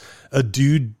because it's a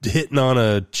dude hitting on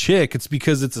a chick. It's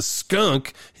because it's a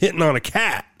skunk hitting on a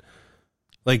cat.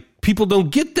 Like, people don't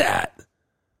get that.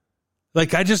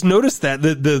 Like, I just noticed that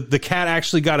the cat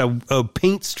actually got a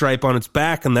paint stripe on its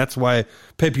back, and that's why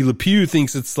Pepe Le Pew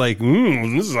thinks it's like,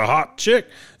 this is a hot chick,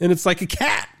 and it's like a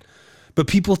cat. But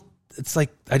people, it's like,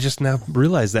 I just now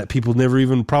realized that people never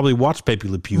even probably watch Pepe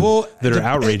Le Pew that are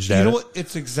outraged at it. What?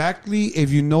 It's exactly, if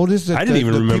you notice that I didn't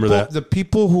even remember people, that. The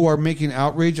people who are making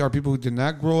outrage are people who did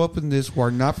not grow up in this, who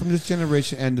are not from this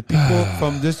generation, and the people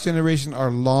from this generation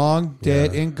are long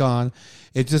dead and gone.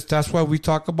 It's just, that's why we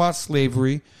talk about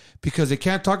slavery, because they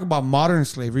can't talk about modern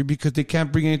slavery because they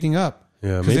can't bring anything up.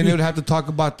 Yeah, because then they would have to talk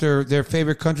about their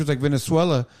favorite countries like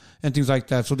Venezuela and things like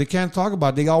that. So they can't talk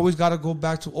about it. They always got to go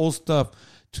back to old stuff,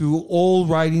 to old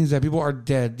writings that people are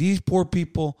dead. These poor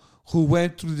people who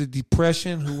went through the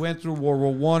Depression, who went through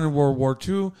World War I and World War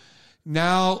II,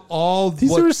 now what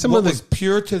was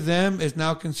pure to them is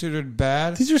now considered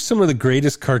bad. These are some of the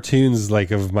greatest cartoons like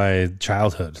of my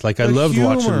childhood. Like, I loved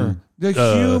watching the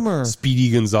humor, Speedy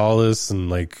Gonzales, and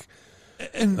like,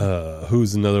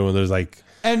 who's another one? There's like,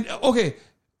 and okay,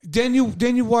 Then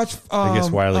you watch. I guess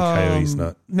Wile E. Coyote's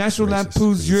not National racist.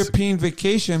 Lampoon's European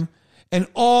Vacation, and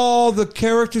all the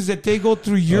characters that they go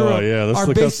through Europe let's are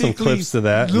look up some basically clips to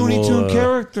that. Looney and Tune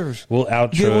characters. We'll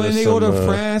outro. When they go to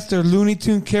France, they're Looney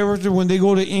Tune characters. When they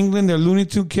go to England, they're Looney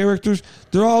Tune characters.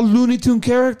 They're all Looney Tune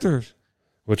characters.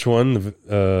 Which one?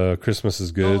 Christmas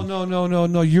is good.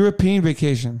 No. European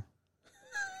Vacation.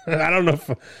 I don't know.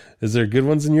 Is there good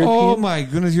ones in European? Oh my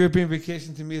goodness, European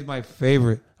Vacation to me is my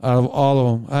favorite out of all of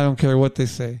them. I don't care what they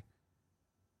say.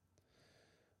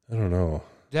 I don't know.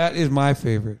 That is my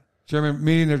favorite.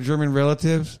 Meeting their German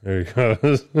relatives. There you go.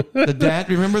 The dad.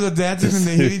 Remember the dads when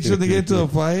they hit each other, they get into a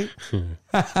fight.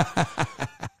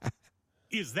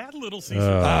 Is that Little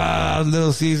Caesars?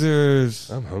 Little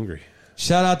Caesars. I'm hungry.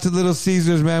 Shout out to Little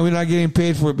Caesars, man. We're not getting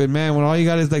paid for it, but man, when all you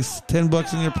got is like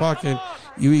 $10 in your pocket,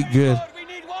 you eat good.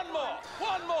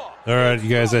 All right, you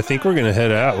guys. I think we're gonna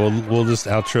head out. We'll just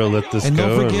outro. Let this and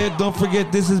go. Don't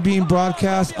forget, this is being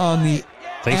broadcast on the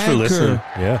Thanks Anchor for listening.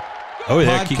 Yeah. Oh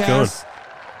yeah. podcast. Keep going.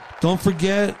 Don't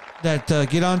forget that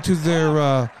get onto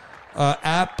their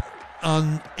app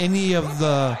on any of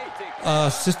the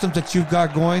systems that you've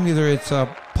got going. Either it's a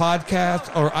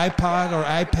podcast or iPod or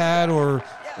iPad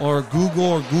or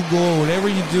Google or whatever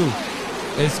you do.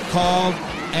 It's called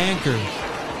Anchor.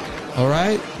 All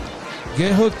right?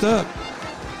 Get hooked up.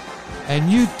 And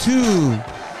you too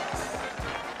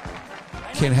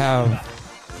can have,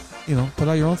 put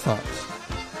out your own thoughts.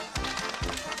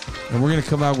 And we're going to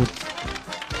come out with...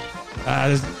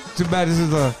 too bad this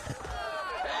is a...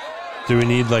 Do we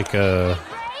need like a...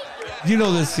 You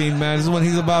know this scene, man. This is when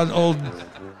he's about... Old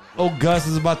Gus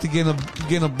is about to get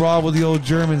in a brawl with the old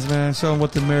Germans, man. Show them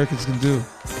what the Americans can do.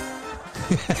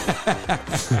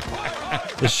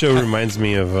 This show reminds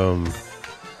me of...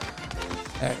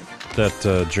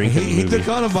 that drinking He movie. took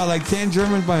on about like 10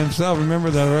 Germans by himself. Remember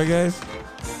that, right, guys?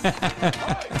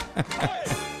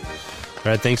 All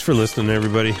right, thanks for listening,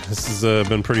 everybody. This has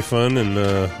been pretty fun, and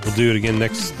we'll do it again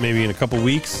maybe in a couple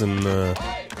weeks, and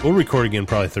we'll record again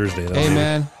probably Thursday.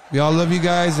 Man, we all love you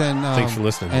guys, and thanks for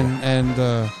listening. And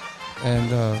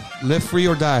live free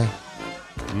or die.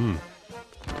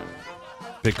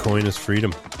 Bitcoin is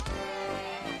freedom.